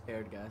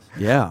 Scared, guys.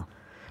 Yeah.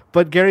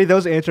 But Gary,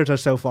 those answers are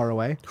so far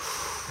away.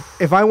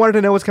 If I wanted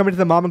to know what's coming to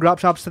the mom and grop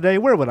shops today,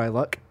 where would I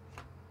look?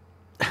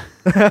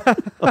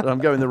 I'm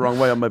going the wrong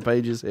way on my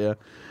pages here.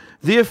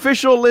 The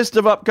official list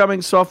of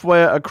upcoming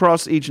software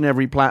across each and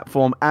every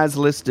platform as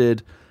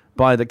listed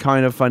by the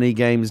Kind of Funny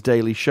Games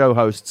daily show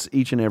hosts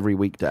each and every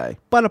weekday.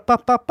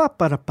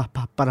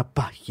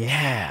 Ba-da-ba-ba-ba-ba-da-ba-ba-ba.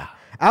 Yeah.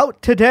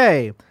 Out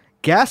today,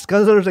 Gas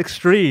Guzzlers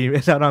Extreme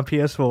is out on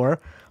PS4.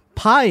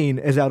 Pine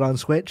is out on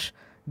Switch.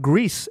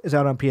 Grease is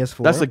out on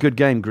PS4. That's a good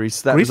game,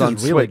 Grease. That Grease was on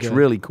is really Switch. good.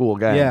 Really cool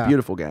game. Yeah.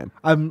 Beautiful game.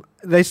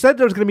 They said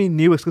there's going to be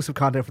new exclusive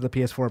content for the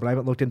PS4, but I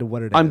haven't looked into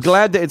what it is. I'm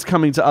glad that it's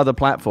coming to other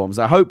platforms.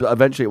 I hope that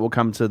eventually it will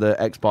come to the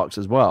Xbox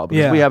as well,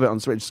 because Yeah. we have it on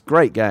Switch. It's a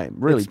great game.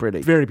 Really It's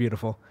pretty. Very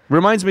beautiful.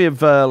 Reminds me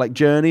of like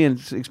Journey and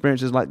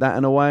experiences like that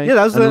in a way. Yeah,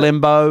 that was and the-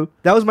 Limbo.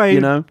 That was my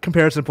You know?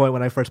 comparison point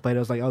when I first played it. I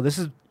was like, oh, this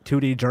is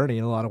 2D Journey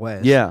in a lot of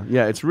ways. Yeah,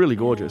 it's really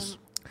gorgeous.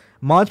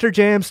 Monster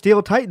Jam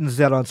Steel Titans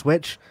is out on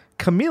Switch.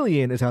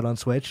 Chameleon is out on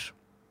Switch.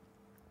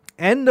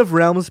 End of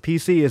Realms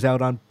PC is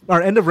out on...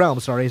 Or End of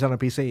Realms, sorry, is out on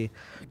PC.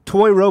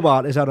 Toy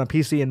Robot is out on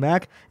PC and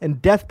Mac.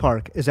 And Death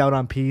Park is out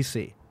on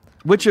PC.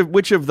 Which of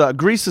the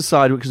Grease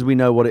aside, because we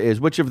know what it is,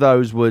 which of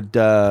those would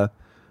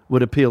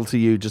appeal to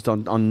you just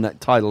on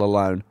that title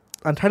alone?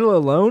 On title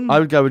alone, I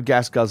would go with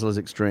Gas Guzzlers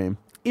Extreme.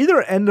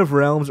 either End of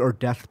Realms or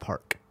Death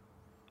Park.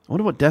 I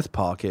wonder what Death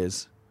Park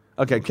is.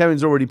 Okay,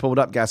 Kevin's already pulled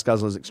up Gas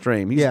Guzzlers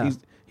Extreme.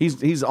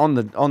 He's on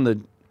the.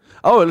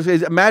 Oh, is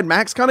it a Mad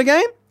Max kind of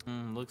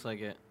game? Looks like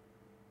it.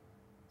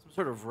 Some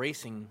sort of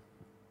racing.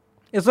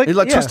 It's like, Is it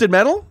like yeah. Twisted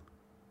Metal?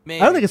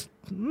 Maybe. I don't think it's...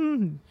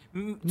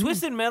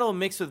 Twisted Metal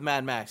mixed with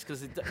Mad Max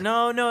because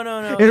no.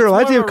 It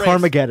reminds me of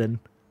Carmageddon.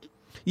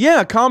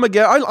 Yeah,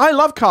 Carmageddon. I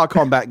love car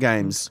combat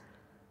games.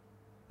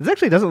 This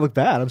actually doesn't look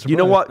bad. I'm surprised. You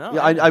know what? No,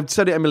 I've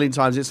said it a million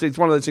times. It's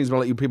one of those things where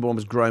like, people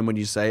almost groan when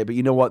you say it. But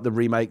you know what? The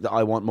remake that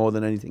I want more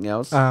than anything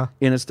else?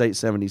 Interstate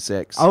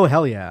 76. Oh,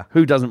 hell yeah.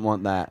 Who doesn't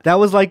want that? That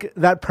was like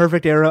that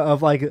perfect era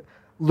of like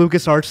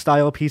LucasArts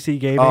style PC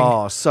gaming.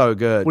 Oh, so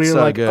good. where you're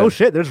So like, good. oh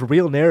shit, there's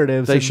real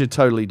narratives. They and- should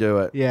totally do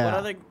it.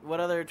 Yeah. What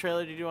other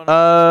trailer did you want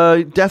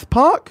to? Death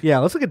Park? Yeah,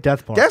 let's look at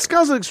Death Park. Death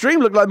Castle Extreme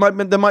looked like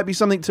there might be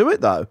something to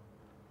it, though.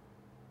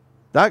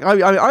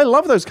 I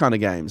love those kind of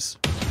games.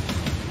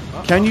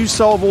 Can you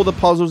solve all the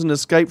puzzles and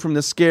escape from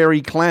the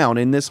scary clown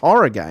in this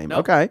horror game? Nope.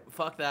 Okay.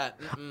 Fuck that.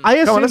 Mm-mm. I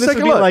assume let's this take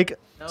would a be look. like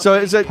No, So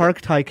thank it's a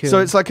Park Tycoon. so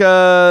it's like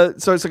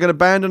an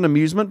abandoned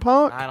amusement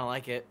park. I don't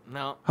like it.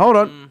 No. Hold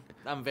on.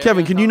 I'm very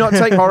Kevin, can you not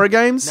uncomfortable. take horror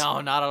games?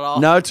 No, not at all.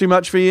 No, too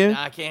much for you.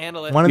 I can't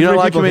handle it. One of You don't three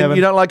like people, them in Kevin.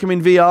 you don't like them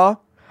in VR.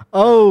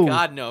 Oh,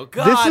 God no.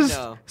 God this is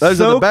no. Those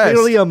are so the best.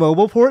 clearly a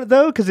mobile port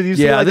though, because it used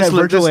to be like that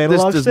virtual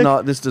analog does stick.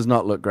 not this does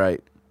not look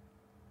great.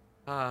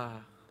 Ah,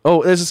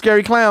 Oh, there's a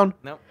scary clown.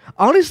 nope.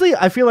 Honestly,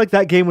 I feel like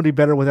that game would be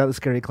better without the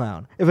scary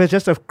clown. If it's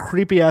just a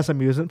creepy ass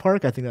amusement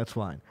park, I think that's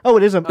fine. Oh,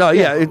 it is a No,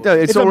 yeah, it's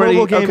it's already a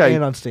mobile game okay.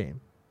 and on Steam.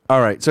 All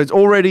right, so it's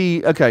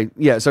already okay.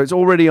 Yeah, so it's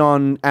already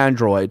on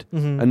Android,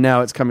 Mhm. and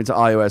now it's coming to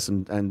iOS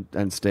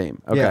and Steam.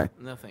 Okay, Yeah.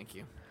 No, thank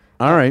you.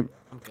 all right.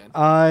 I'm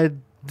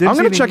good. Didn't I'm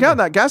see going to check any- out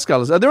that Gas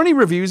Guzzlers. Are there any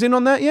reviews in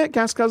on that yet?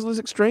 Gas Guzzlers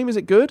Extreme, is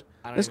it good?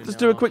 I don't Let's even just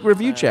do a know. quick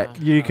review check.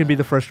 You can be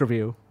the first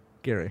review,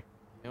 Gary.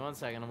 Give me 1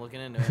 second. I'm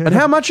looking into And it.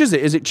 how much is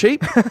it? Is it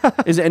cheap?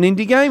 Is it an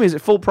indie game? Is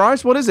it full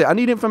price? What is it? I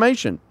need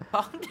information.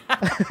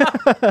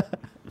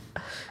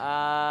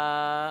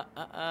 Oh,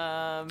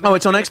 Oh,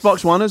 it's on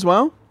Xbox One as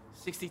well.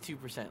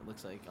 62%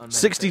 looks like. On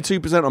Metacritic.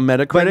 62% on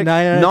Metacritic. But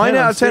 9 out of 10 9 on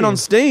out of 10 on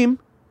Steam.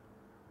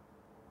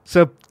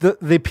 So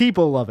the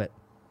people love it.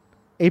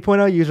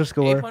 8.0 user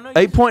score. 8.0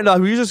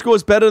 8.9 user score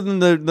is better than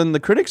the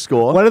critic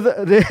score. One of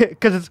the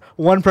because it's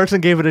one person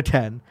gave it a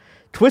 10.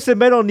 Twisted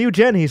Metal New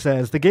Gen, he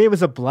says the game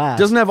is a blast.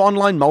 Doesn't have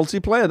online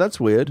multiplayer. That's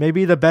weird.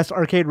 Maybe the best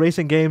arcade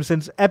racing game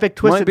since Epic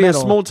Twisted Might be Metal.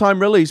 a small time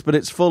release, but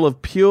it's full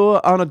of pure,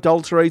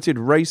 unadulterated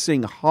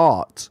racing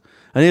heart.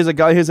 And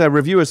here's a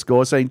reviewer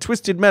score saying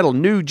Twisted Metal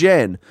New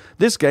Gen.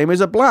 This game is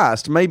a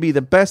blast. Maybe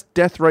the best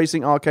death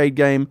racing arcade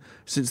game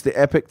since the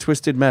epic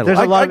Twisted Metal. There's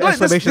a lot of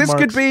this exclamation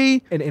could marks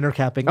be. and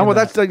intercapping. Oh in well,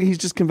 that. that's like, he's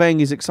just conveying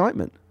his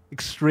excitement.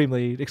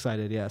 Extremely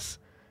excited. Yes,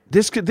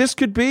 This could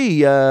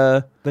be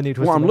the new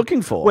Twisted what I'm Metal.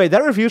 looking for. Wait,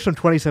 that review's from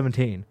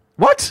 2017.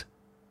 What?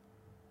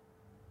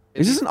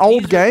 Is this an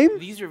old game?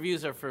 These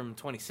reviews are from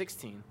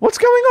 2016. What's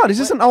going on? Is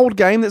this an old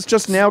game that's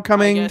just now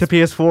coming? guess- To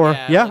PS4.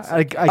 Yeah, Yeah, it looks I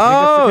like think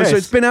Oh, that's so the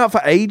it's case. been out for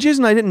ages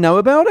and I didn't know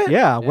about it.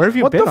 Yeah, where have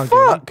you What been the on Game?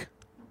 fuck?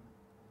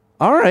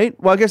 All right.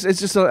 Well, I guess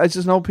it's just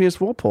an old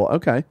PS4 port.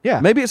 Okay.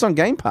 Yeah. Maybe it's on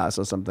Game Pass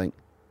or something.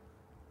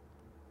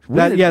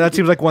 That, yeah, that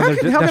seems like one. How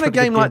can a desperate to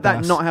get game like Game that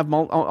Pass. not have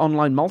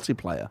online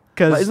multiplayer?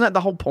 'Cause- Like, isn't that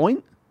the whole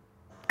point?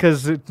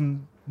 Because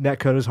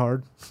netcode is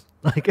hard.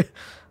 Like,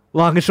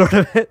 long and short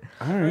of it.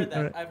 All I've right. heard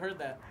that. I've heard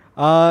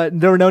that.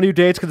 There were no new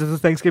dates because it's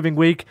Thanksgiving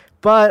week.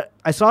 But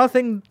I saw a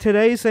thing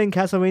today saying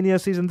Castlevania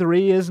Season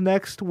 3 is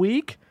next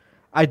week.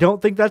 I don't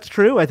think that's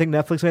true. I think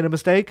Netflix made a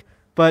mistake.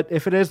 But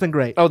if it is, then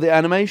great. Oh, the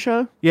anime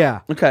show.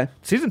 Yeah. Okay.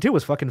 Season 2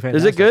 was fucking Is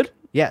fantastic. it good?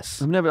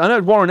 Yes. I know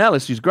Warren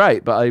Ellis. She's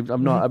great, but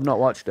I've not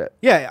watched it.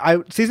 Yeah,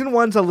 Season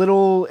 1's a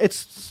little...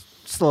 It's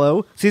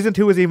slow. Season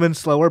 2 is even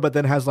slower, but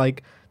then has,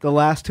 like... The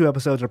last 2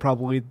 episodes are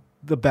probably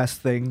the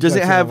best thing. Does it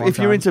I've seen in a have? long If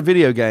you're time. into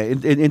video game,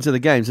 into the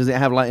games, does it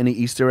have like any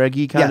Easter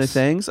eggy kind of Yes.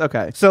 things?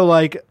 Okay. So,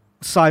 like,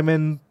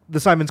 the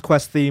Simon's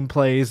Quest theme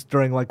plays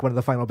during, like, one of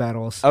the final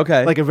battles.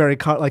 Okay. Like a very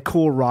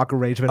cool rock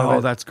arrangement of Oh,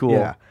 it. that's cool.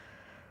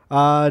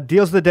 Yeah.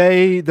 Deals of the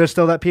day, there's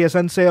still that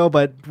PSN sale,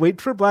 but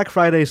wait for Black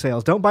Friday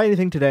sales. Don't buy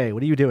anything today.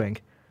 What are you doing?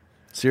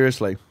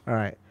 Seriously. All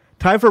right.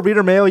 Time for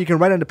reader mail. You can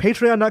write into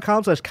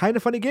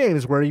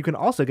patreon.com/kindoffunnygames, where you can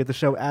also get the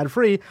show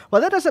ad-free. Well,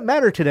 that doesn't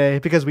matter today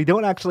because we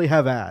don't actually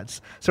have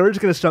ads. So we're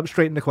just going to jump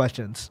straight into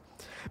questions.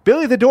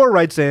 Billy the Door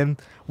writes in,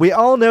 we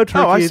all know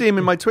Turkey... Oh, I see him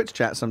in my Twitch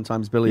chat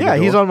sometimes, Billy. Yeah,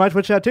 the he's Door. on my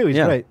Twitch chat too. He's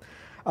Yeah. great.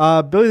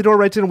 Billy the Door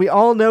writes in, we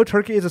all know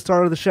turkey is the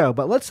star of the show,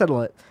 but let's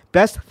settle it.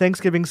 Best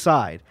Thanksgiving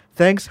side.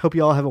 Thanks. Hope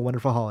you all have a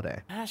wonderful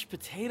holiday. Mashed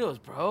potatoes,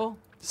 bro.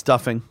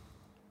 stuffing.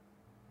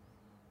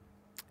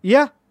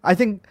 Yeah, I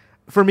think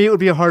for me it would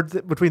be a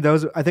hard between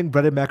those. I think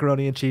breaded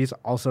macaroni and cheese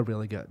also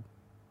really good.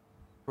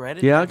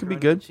 Breaded Yeah, it could be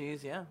macaroni and good.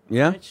 Cheese, yeah.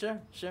 Yeah. Alright,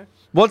 sure.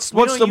 What's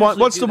We the don't one?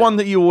 usually What's do the that. one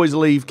that you always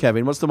leave,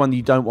 Kevin? What's the one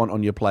you don't want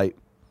on your plate?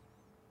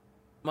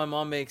 My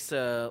mom makes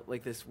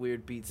like this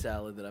weird beet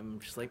salad that I'm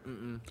just like,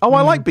 Oh,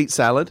 I like beet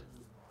salad.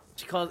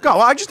 She calls God,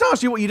 well, I just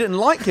asked you what you didn't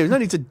like, Kevin. There's no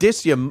need to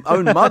diss your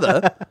own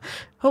mother.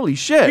 Holy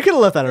shit! You could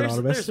have left that There's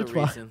anonymous. a It's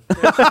fine. reason.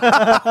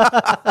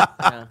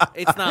 Yeah,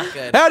 it's not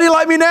good. How do you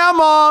like me now,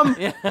 Mom?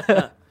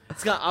 Yeah.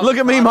 It's not, Look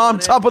at me, Mom,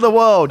 top of the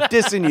world,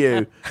 dissing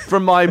you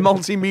from my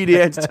multimedia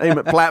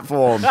entertainment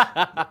platform.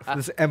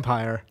 This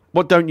empire.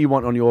 What don't you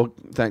want on your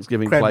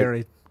Thanksgiving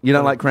Cranberry. plate? You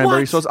don't like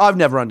cranberry What? sauce? I've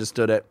never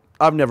understood it.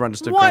 I've never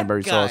understood What,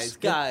 cranberry guys, sauce.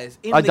 guys?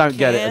 In I the don't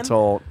get it can, at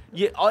all.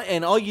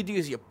 And all you do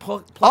is you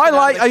pluck I it out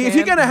like of the if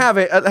you're can. gonna have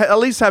it, at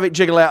least have it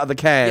jiggle out of the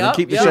can and Yep,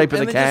 keep the yep, shape of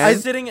and the then can.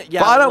 just sitting, yeah,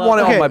 But I don't love want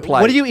it that. on my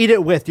plate. What do you eat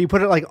it with? Do you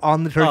put it like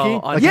on the turkey? Oh,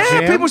 on like Yeah,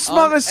 jam? people On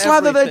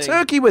slather their everything.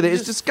 turkey with it. You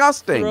It's just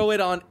disgusting. Throw it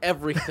on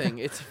everything.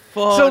 It's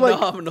So, like-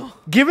 phenomenal.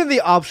 Given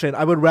the option,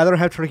 I would rather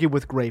have turkey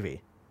with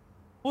gravy.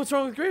 What's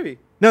wrong with gravy?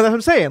 No, that's what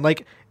I'm saying.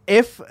 Like,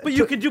 But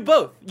you could do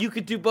both. You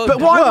could do both.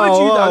 But why would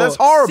you though? That's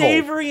horrible.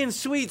 Savory and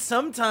sweet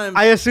sometimes.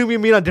 I assume you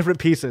mean on different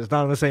pieces,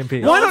 not on the same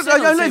piece. Why No, not? I'm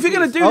saying on the If you're same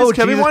going to piece. do this, Oh,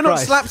 Kevin, Jesus why not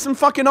Christ. slap some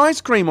fucking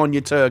ice cream on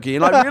your turkey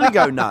and like really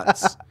go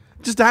nuts?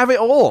 Just to have it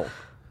all.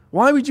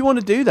 Why would you want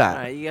to do that?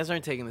 All right, you guys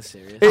aren't taking this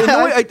serious.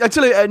 I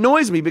tell you, it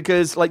annoys me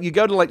because like you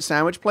go to like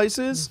sandwich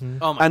places,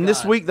 Oh my and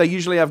this God. week they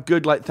usually have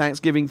good like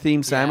Thanksgiving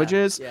themed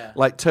sandwiches, yeah.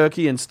 like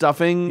turkey and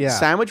stuffing Yeah.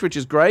 sandwich, which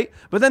is great.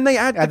 But then they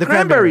add the the cranberry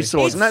cranberry.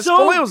 sauce, It's and that so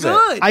spoils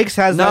good. it. Ike's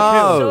has that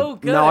No, too. So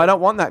good. no, I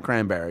don't want that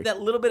cranberry.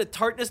 That little bit of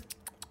tartness.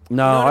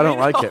 No, You know what I don't mean?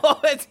 like it. Oh,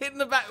 it's hitting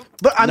the back.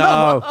 But I'm No,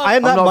 not. I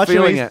am I'm not not much of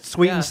feeling a it.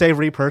 sweet Yeah. and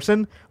savory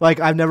person. Like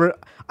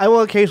I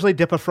will occasionally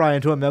dip a fry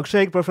into a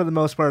milkshake, but for the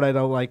most part, I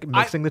don't like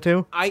mixing the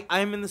two.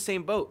 I'm in the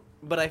same boat,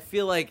 but I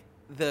feel like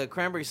the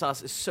cranberry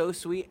sauce is so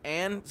sweet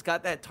and it's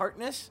got that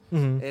tartness,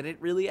 and it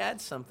really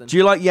adds something. Do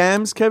you like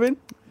yams, Kevin?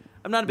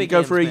 I'm not a big go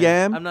yams for a fan.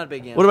 yam? I'm not a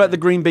big yam. What about fan. the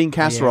green bean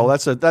casserole? Yeah.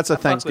 That's a I fuck with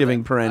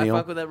Thanksgiving that. perennial. I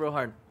fuck with that real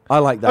hard. I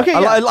like that. Okay,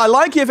 I, yeah. I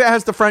like if it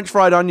has the French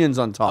fried onions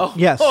on top. Oh,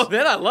 Yes. Oh,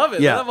 then I love it.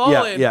 yeah, Then I'm all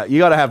yeah, in. yeah. You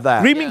got to have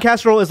that. Green bean Yeah.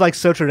 casserole is like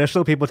so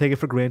traditional, people take it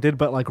for granted,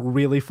 but like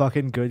really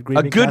fucking good green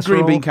A bean good casserole.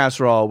 green bean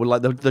casserole with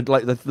like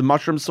the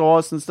mushroom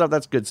sauce and stuff.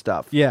 That's good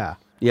stuff. Yeah.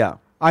 Yeah.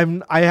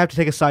 I have to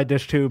take a side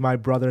dish to my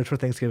brother's for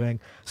Thanksgiving.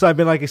 So I've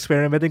been like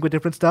experimenting with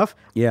different stuff.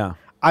 Yeah.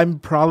 I'm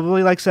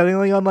probably like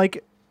settling on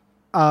like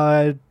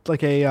a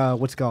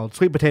what's it called?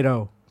 Sweet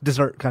potato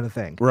dessert kind of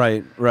thing.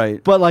 Right.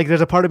 Right. But like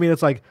there's a part of me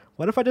that's like,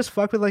 what if I just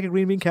fucked with like a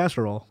green bean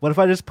casserole? What if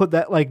I just put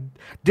that like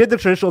did the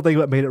traditional thing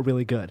but made it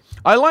really good?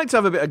 I like to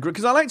have a bit of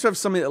because I like to have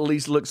something that at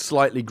least looks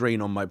slightly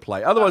green on my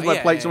plate. Otherwise, my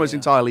yeah, plate's yeah, almost yeah.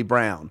 entirely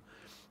brown.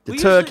 The We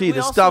turkey, usually- the we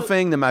also-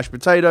 stuffing, the mashed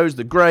potatoes,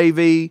 the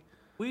gravy.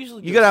 We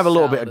usually You do gotta have a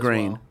little bit salad of as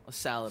green. well. A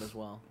salad as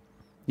well.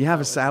 You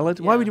have a salad.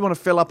 Why yeah. would you want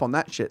to fill up on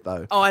that shit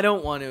though? Oh, I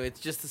don't want to. It's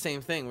just the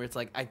same thing where it's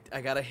like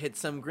I gotta hit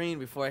some green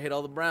before I hit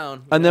all the brown.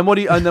 you And know? then what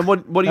do you? And then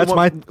what do you That's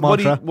want? my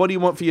mantra. What do you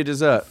want for your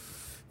dessert?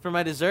 For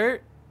my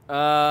dessert,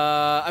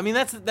 I mean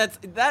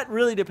that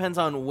really depends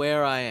on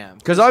where I am.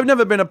 Because I've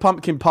never been a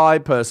pumpkin pie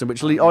person,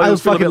 which I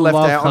always feel a bit fucking left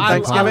love out on pumpkin I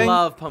Thanksgiving.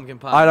 love pumpkin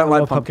pie. I don't I like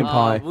love pumpkin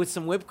pie. With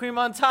some whipped cream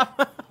on top.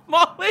 I'm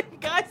all in,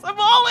 guys. I'm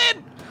all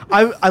in.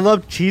 I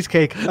love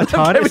cheesecake a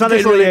ton. Kevin's It's not getting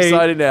necessarily really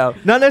excited now.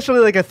 not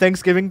necessarily like a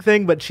Thanksgiving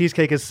thing, but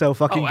cheesecake is so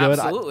fucking Oh, good.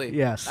 absolutely.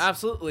 Yes.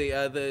 Absolutely.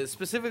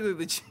 Specifically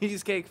the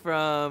cheesecake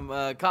from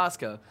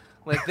Costco.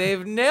 Like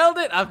they've nailed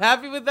it. I'm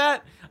happy with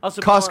that.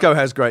 Also, Costco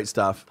has great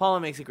stuff.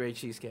 Paula makes a great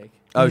cheesecake.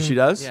 Oh, she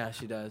does. Yeah,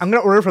 she does. I'm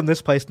gonna order from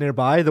this place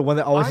nearby, the one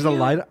that always Are has a you?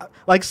 line.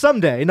 Like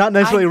someday, not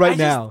necessarily right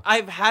now.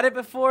 I've had it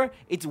before.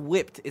 It's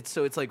whipped. It's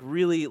like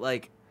really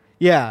like.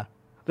 Yeah,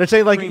 they're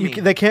saying like Creamy.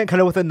 they can't cut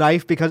it with a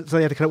knife because so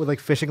they have to cut it with like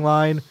fishing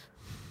line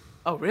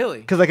Oh really?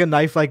 because like a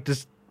knife like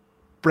just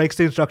breaks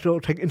the structural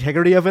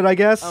integrity of it. I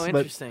guess. Oh,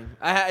 But interesting.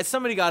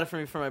 Somebody got it for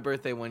me for my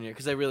birthday one year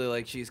because I really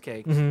like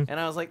cheesecake, Mhm. and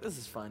I was like, this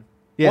is fun.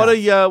 yeah. What are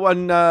you?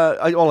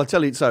 I'll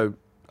tell you. So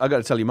I got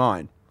to tell you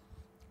mine.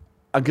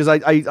 Because I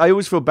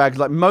always feel bad. 'Cause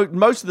like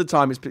most of the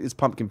time it's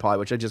pumpkin pie,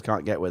 which I just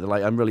can't get with.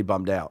 Like I'm really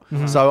bummed out.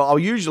 So I'll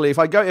usually if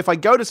I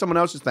go to someone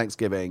else's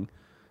Thanksgiving,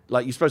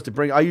 like you're supposed to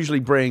bring. I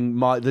usually bring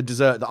the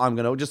dessert that I'm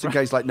gonna just in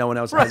case like no one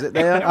else has it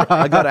there.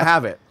 I gotta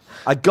have it.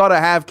 I gotta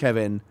have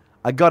Kevin.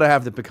 I gotta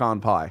have the pecan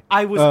pie.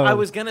 I was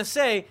Oh. gonna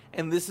say,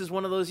 and this is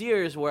one of those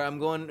years where I'm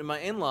going to my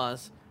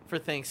in-laws for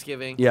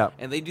Thanksgiving. Yeah.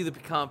 And they do the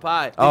pecan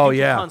pie. They Oh, do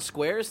yeah. Pecan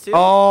squares too.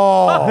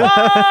 Oh,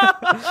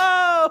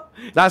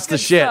 that's the Good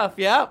shit. Stuff.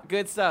 Yeah,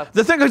 good stuff.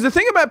 The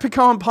thing about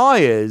pecan pie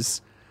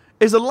is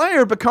a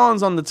layer of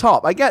pecans on the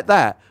top. I get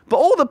that, but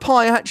all the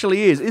pie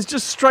actually is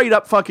just straight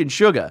up fucking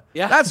sugar.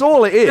 Yeah. That's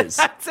all it is,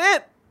 That's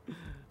it.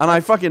 and I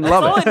fucking That's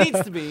love all it. it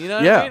needs to be. You know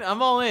what Yeah. I mean?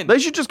 I'm all in. They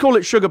should just call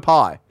it sugar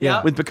pie.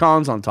 Yeah. With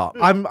pecans on top.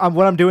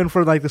 what I'm doing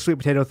for like the sweet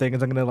potato thing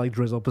is I'm gonna like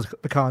drizzle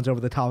pecans over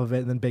the top of it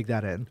and then bake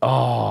that in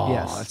Oh,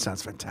 Yes. that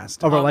sounds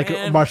fantastic. over Oh, like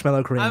man.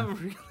 marshmallow cream. I'm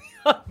really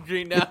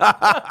hungry now.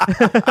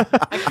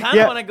 I kind of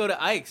Yeah. want to go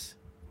to Ike's.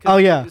 'Cause Oh,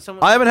 yeah.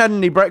 someone- I haven't had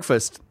any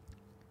breakfast.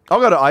 I'll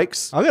go to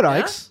Ike's. I'll get Yeah?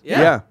 Ike's.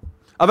 Yeah.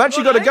 I've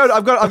actually Go got to to go. Ike's?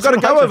 I've got to what go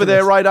Ike's over after there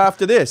this. right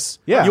after this.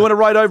 Yeah. You want to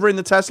ride over in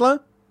the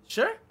Tesla?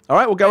 Sure. All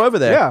right, we'll go over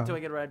there. Yeah. Do I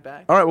get a ride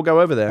back? All right, we'll go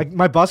over there. Like,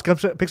 my bus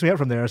picks me up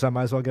from there, so I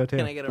might as well go too.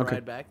 Can I get a Okay.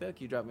 ride back though? Can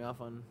you drop me off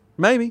on?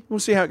 Maybe we'll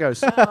see how it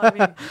goes. No, I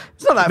mean,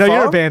 It's not that No, far.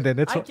 you're abandoned.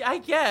 It's I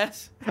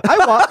guess. I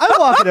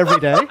walk it every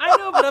day. I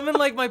know, but I'm in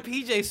like my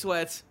PJ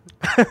sweats.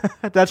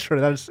 That's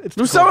true. It's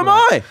Well, so am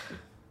I.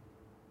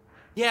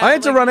 Yeah. I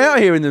had but, to like, run out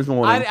here in this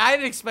morning.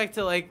 I'd expect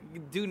to like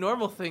do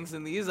normal things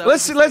in these. I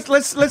Let's was just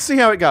like, let's see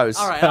how it goes.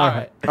 All right. All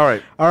right. All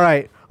right. All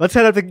right, let's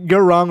head up to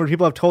You're Wrong, where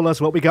people have told us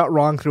what we got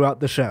wrong throughout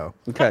the show.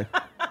 Okay.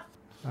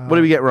 What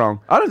did we get wrong?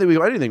 I don't think we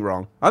got anything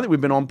wrong. I think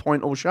we've been on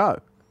point all show.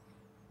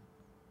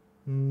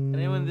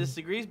 Anyone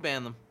disagrees,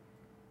 ban them.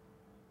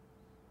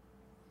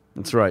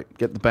 That's right.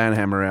 Get the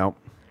banhammer out.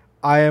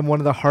 I am one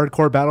of the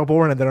hardcore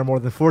Battleborn, and there are more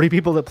than 40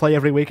 people that play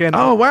every weekend.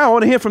 Oh wow! I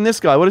want to hear from this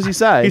guy. What does he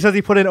say? He says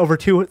he put in over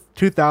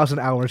 2,000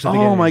 hours in the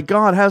game. "Oh my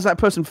God, how's that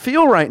person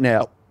feel right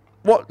now?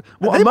 What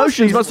They must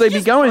emotions be- must they You be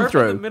just going burp In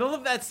the through?" middle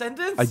of that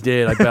sentence. I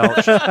did. I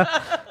belched.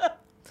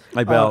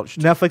 I belched.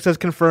 Netflix has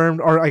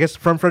confirmed, or I guess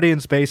From Freddy in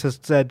Space has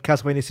said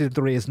Castlevania Season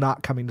 3 is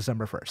not coming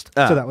December 1st.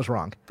 Ah. So that was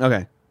wrong.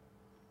 Okay.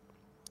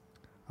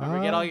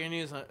 Remember, get all your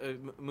news,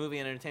 movie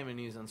and entertainment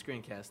news on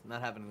Screencast.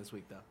 Not happening this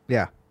week, though.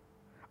 Yeah.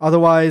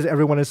 Otherwise,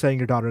 everyone is saying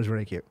your daughter is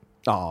very cute.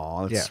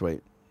 Oh, that's Yeah.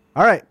 sweet.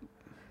 All right.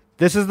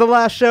 This is the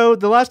last show,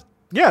 the last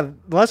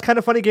Kind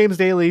of Funny Games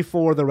Daily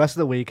for the rest of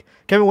the week.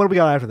 Kevin, what do we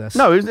got after this?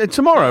 No, it's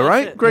tomorrow, No, that's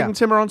right? it. Greg Yeah. and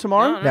Tim are on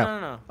tomorrow?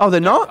 No. Oh, they're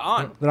not?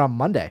 On. They're on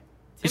Monday.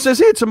 It says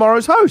here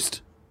tomorrow's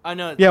host. I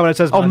know. Yeah, when it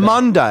says Oh,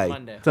 Monday.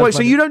 Monday. So Wait, it's so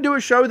Monday. you don't do a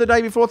show the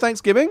day before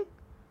Thanksgiving?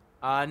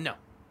 No.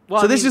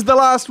 Well, So this is the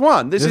last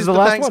one. This is the last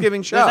one. Thanksgiving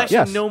There's show. actually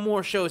Yes. no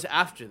more shows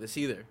after this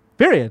either.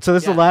 Period. So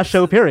this is the last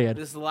show, period.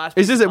 This is the last.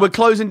 Is this it? We're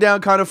closing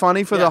down Kind of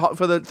Funny for Yeah.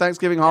 the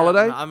Thanksgiving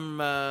holiday? I'm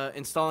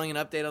installing an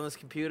update on this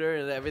computer,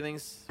 and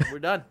we're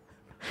done.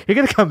 You're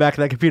going to come back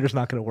and that computer's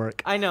not going to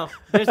work. I know.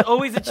 There's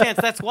always a chance.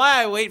 That's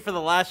why I wait for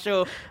the last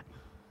show.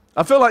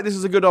 I feel like this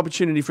is a good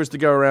opportunity for us to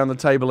go around the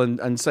table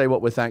and say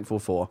what we're thankful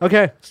for.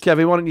 Okay.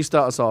 Kevin, why don't you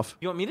start us off?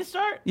 You want me to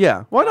start?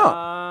 Yeah, why not?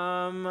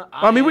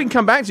 I mean, we can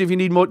come back to you if you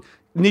need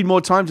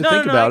more time to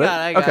think about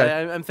I it. got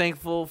Okay. it. I'm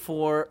thankful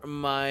for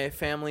my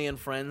family and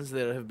friends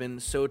that have been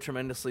so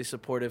tremendously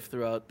supportive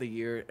throughout the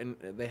year, and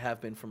they have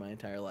been for my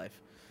entire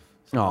life.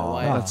 So my Oh,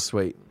 wife- that's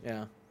sweet.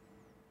 yeah.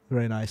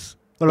 Very nice.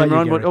 What about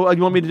Imran, you, Gary?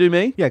 you want me to do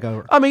me? Yeah,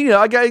 go. I mean,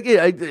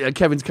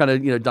 Kevin's kind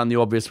of done the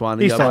obvious one.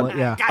 He's You know, solid,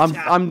 yeah.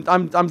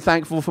 I'm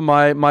thankful for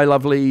my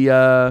lovely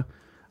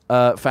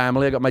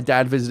family. I got my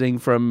dad visiting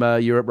from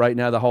Europe right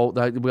now.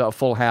 We got a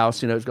full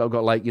house. I've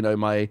got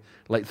my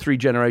 3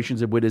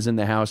 generations of widows in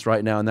the house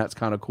right now, and that's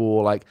kind of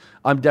cool. Like,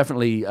 I'm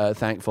definitely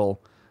thankful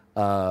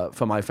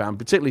for my family.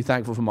 Particularly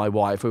thankful for my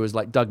wife, who has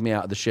dug me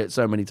out of the shit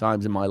so many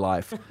times in my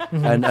life,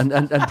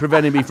 and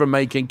preventing me from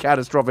making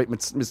catastrophic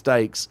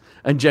mistakes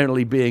and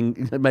generally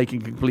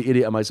making a complete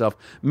idiot of myself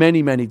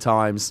many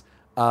times.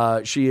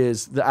 She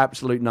is the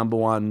absolute number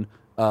one.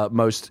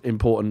 Most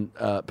important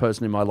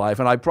person in my life,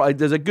 and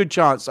there's a good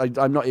chance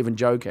I'm not even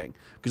joking,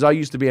 because I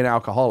used to be an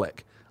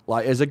alcoholic.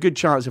 There's a good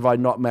chance if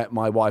I'd not met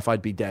my wife,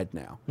 I'd be dead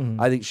now.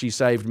 I think she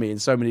saved me in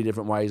so many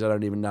different ways. I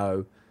don't even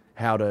know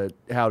how to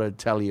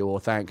tell you or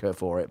thank her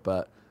for it.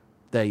 But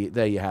there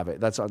you have it.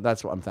 That's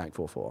what I'm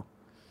thankful for.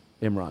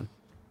 Imran.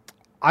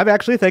 I'm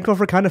actually thankful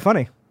for Kind of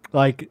Funny.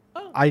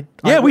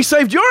 We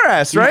saved your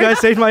ass, right? You guys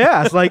saved my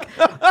ass.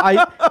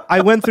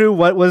 I went through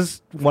what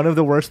was one of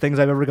the worst things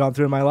I've ever gone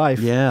through in my life.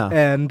 Yeah.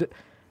 And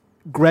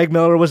Greg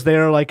Miller was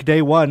there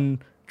day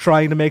one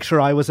trying to make sure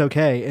I was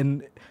okay.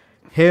 And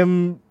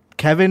him,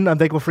 Kevin, I'm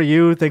thankful for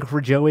you. Thankful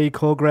for Joey,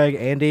 Cole, Greg,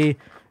 Andy,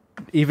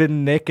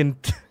 even Nick, and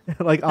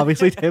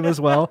obviously Tim as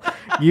well.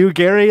 You,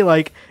 Gary,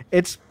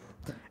 it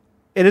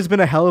has been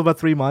a hell of a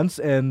 3 months,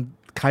 and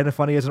Kind of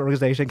Funny as an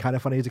organization, Kind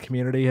of Funny as a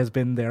community has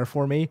been there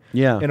for me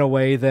in a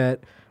way that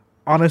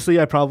honestly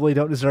I probably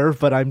don't deserve,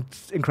 but I'm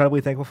incredibly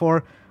thankful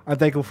for. I'm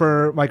thankful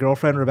for my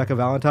girlfriend, Rebecca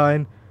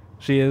Valentine.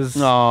 She is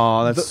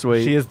that's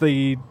sweet. She is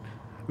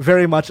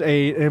very much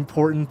an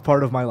important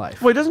part of my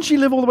life. Wait, doesn't she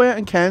live all the way out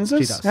in Kansas?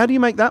 She does. How do you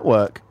make that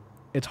work?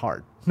 It's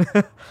hard.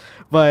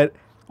 But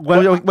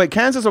Wait,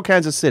 Kansas or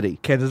Kansas City?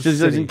 Kansas She lives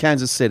City. in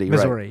Kansas City,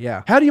 Missouri, right?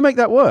 yeah. How do you make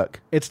that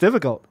work? It's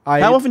difficult.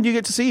 How often do you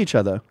get to see each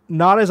other?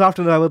 Not as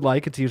often as I would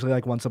like. It's usually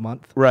once a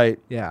month. Right,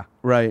 Yeah.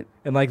 right.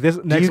 And this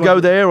Do next you go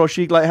there, or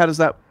she how does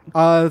that?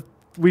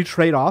 we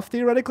trade off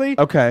theoretically.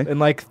 Okay.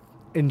 And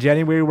in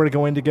January we're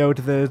going to go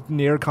to the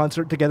Near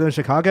concert together in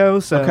Chicago.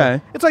 So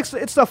Okay.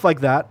 it's stuff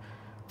like that.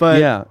 But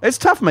Yeah, it's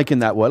tough making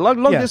that work.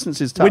 Long yeah. distance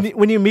is tough.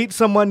 When you meet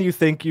someone you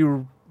think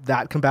you're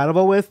that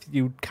compatible with,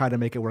 you kind of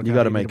make it work. You got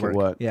gotta to make it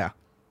work. Yeah.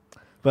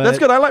 But That's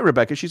good. I like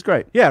Rebecca. She's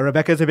great. Yeah,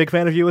 Rebecca's a big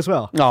fan of you as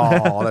well.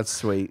 Oh, that's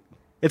sweet.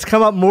 It's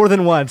come up more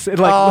than once.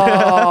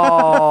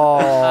 Oh.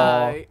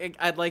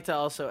 I'd like to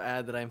also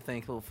add that I'm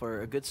thankful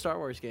for a good Star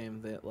Wars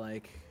game that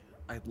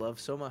I love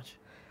so much.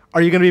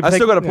 Are you going to be? I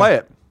still got to play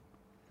it.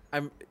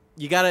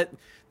 You got it.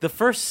 The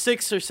first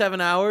 6 or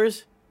 7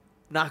 hours,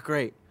 not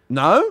great.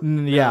 No?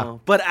 Yeah.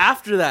 No. But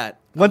after that,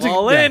 Once I'm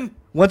all yeah. in.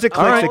 Once it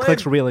clicks, Alright. it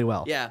clicks really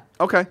well. Yeah.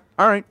 Okay.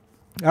 All right.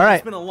 All right.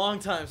 It's been a long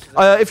time since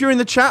If you're in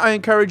the chat, I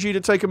encourage you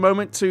to take a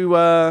moment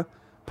to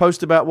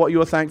post about what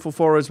you're thankful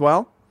for as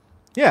well.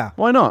 Yeah.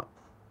 Why not?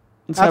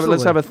 Let's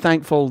Absolutely. have a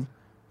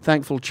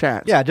thankful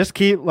chat. Yeah. Just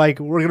keep we're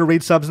gonna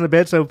read subs in a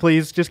bit, so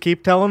please just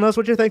keep telling us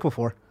what you're thankful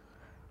for.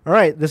 All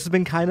right. This has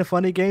been Kind of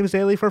Funny Games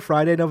Daily for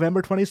Friday,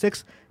 November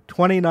 26,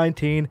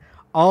 2019.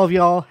 All of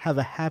y'all have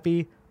a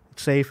happy,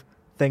 safe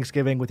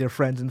Thanksgiving with your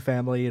friends and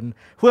family and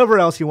whoever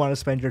else you want to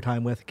spend your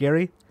time with.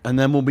 Gary? And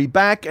then we'll be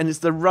back, and it's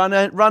the run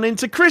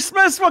into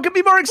Christmas. What could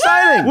be more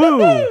exciting?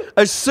 Woo!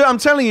 I'm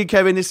telling you,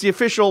 Kevin, it's the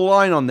official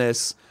line on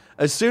this.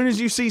 As soon as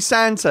you see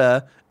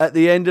Santa at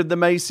the end of the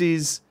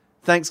Macy's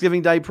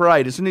Thanksgiving Day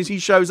Parade, as soon as he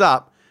shows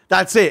up,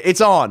 that's it.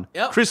 It's on.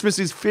 Yep. Christmas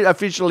is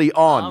officially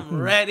on.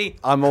 I'm ready.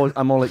 I'm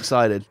all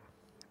excited.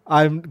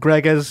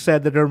 Greg has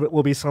said that there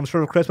will be some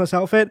sort of Christmas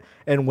outfit,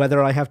 and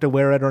whether I have to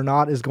wear it or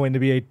not is going to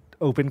be a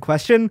open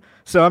question.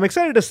 So I'm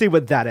excited to see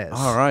what that is.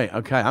 All right.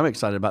 Okay. I'm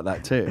excited about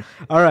that too.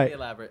 All right.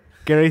 Elaborate.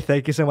 Gary,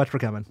 thank you so much for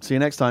coming. See you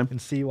next time.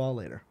 And see you all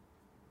later.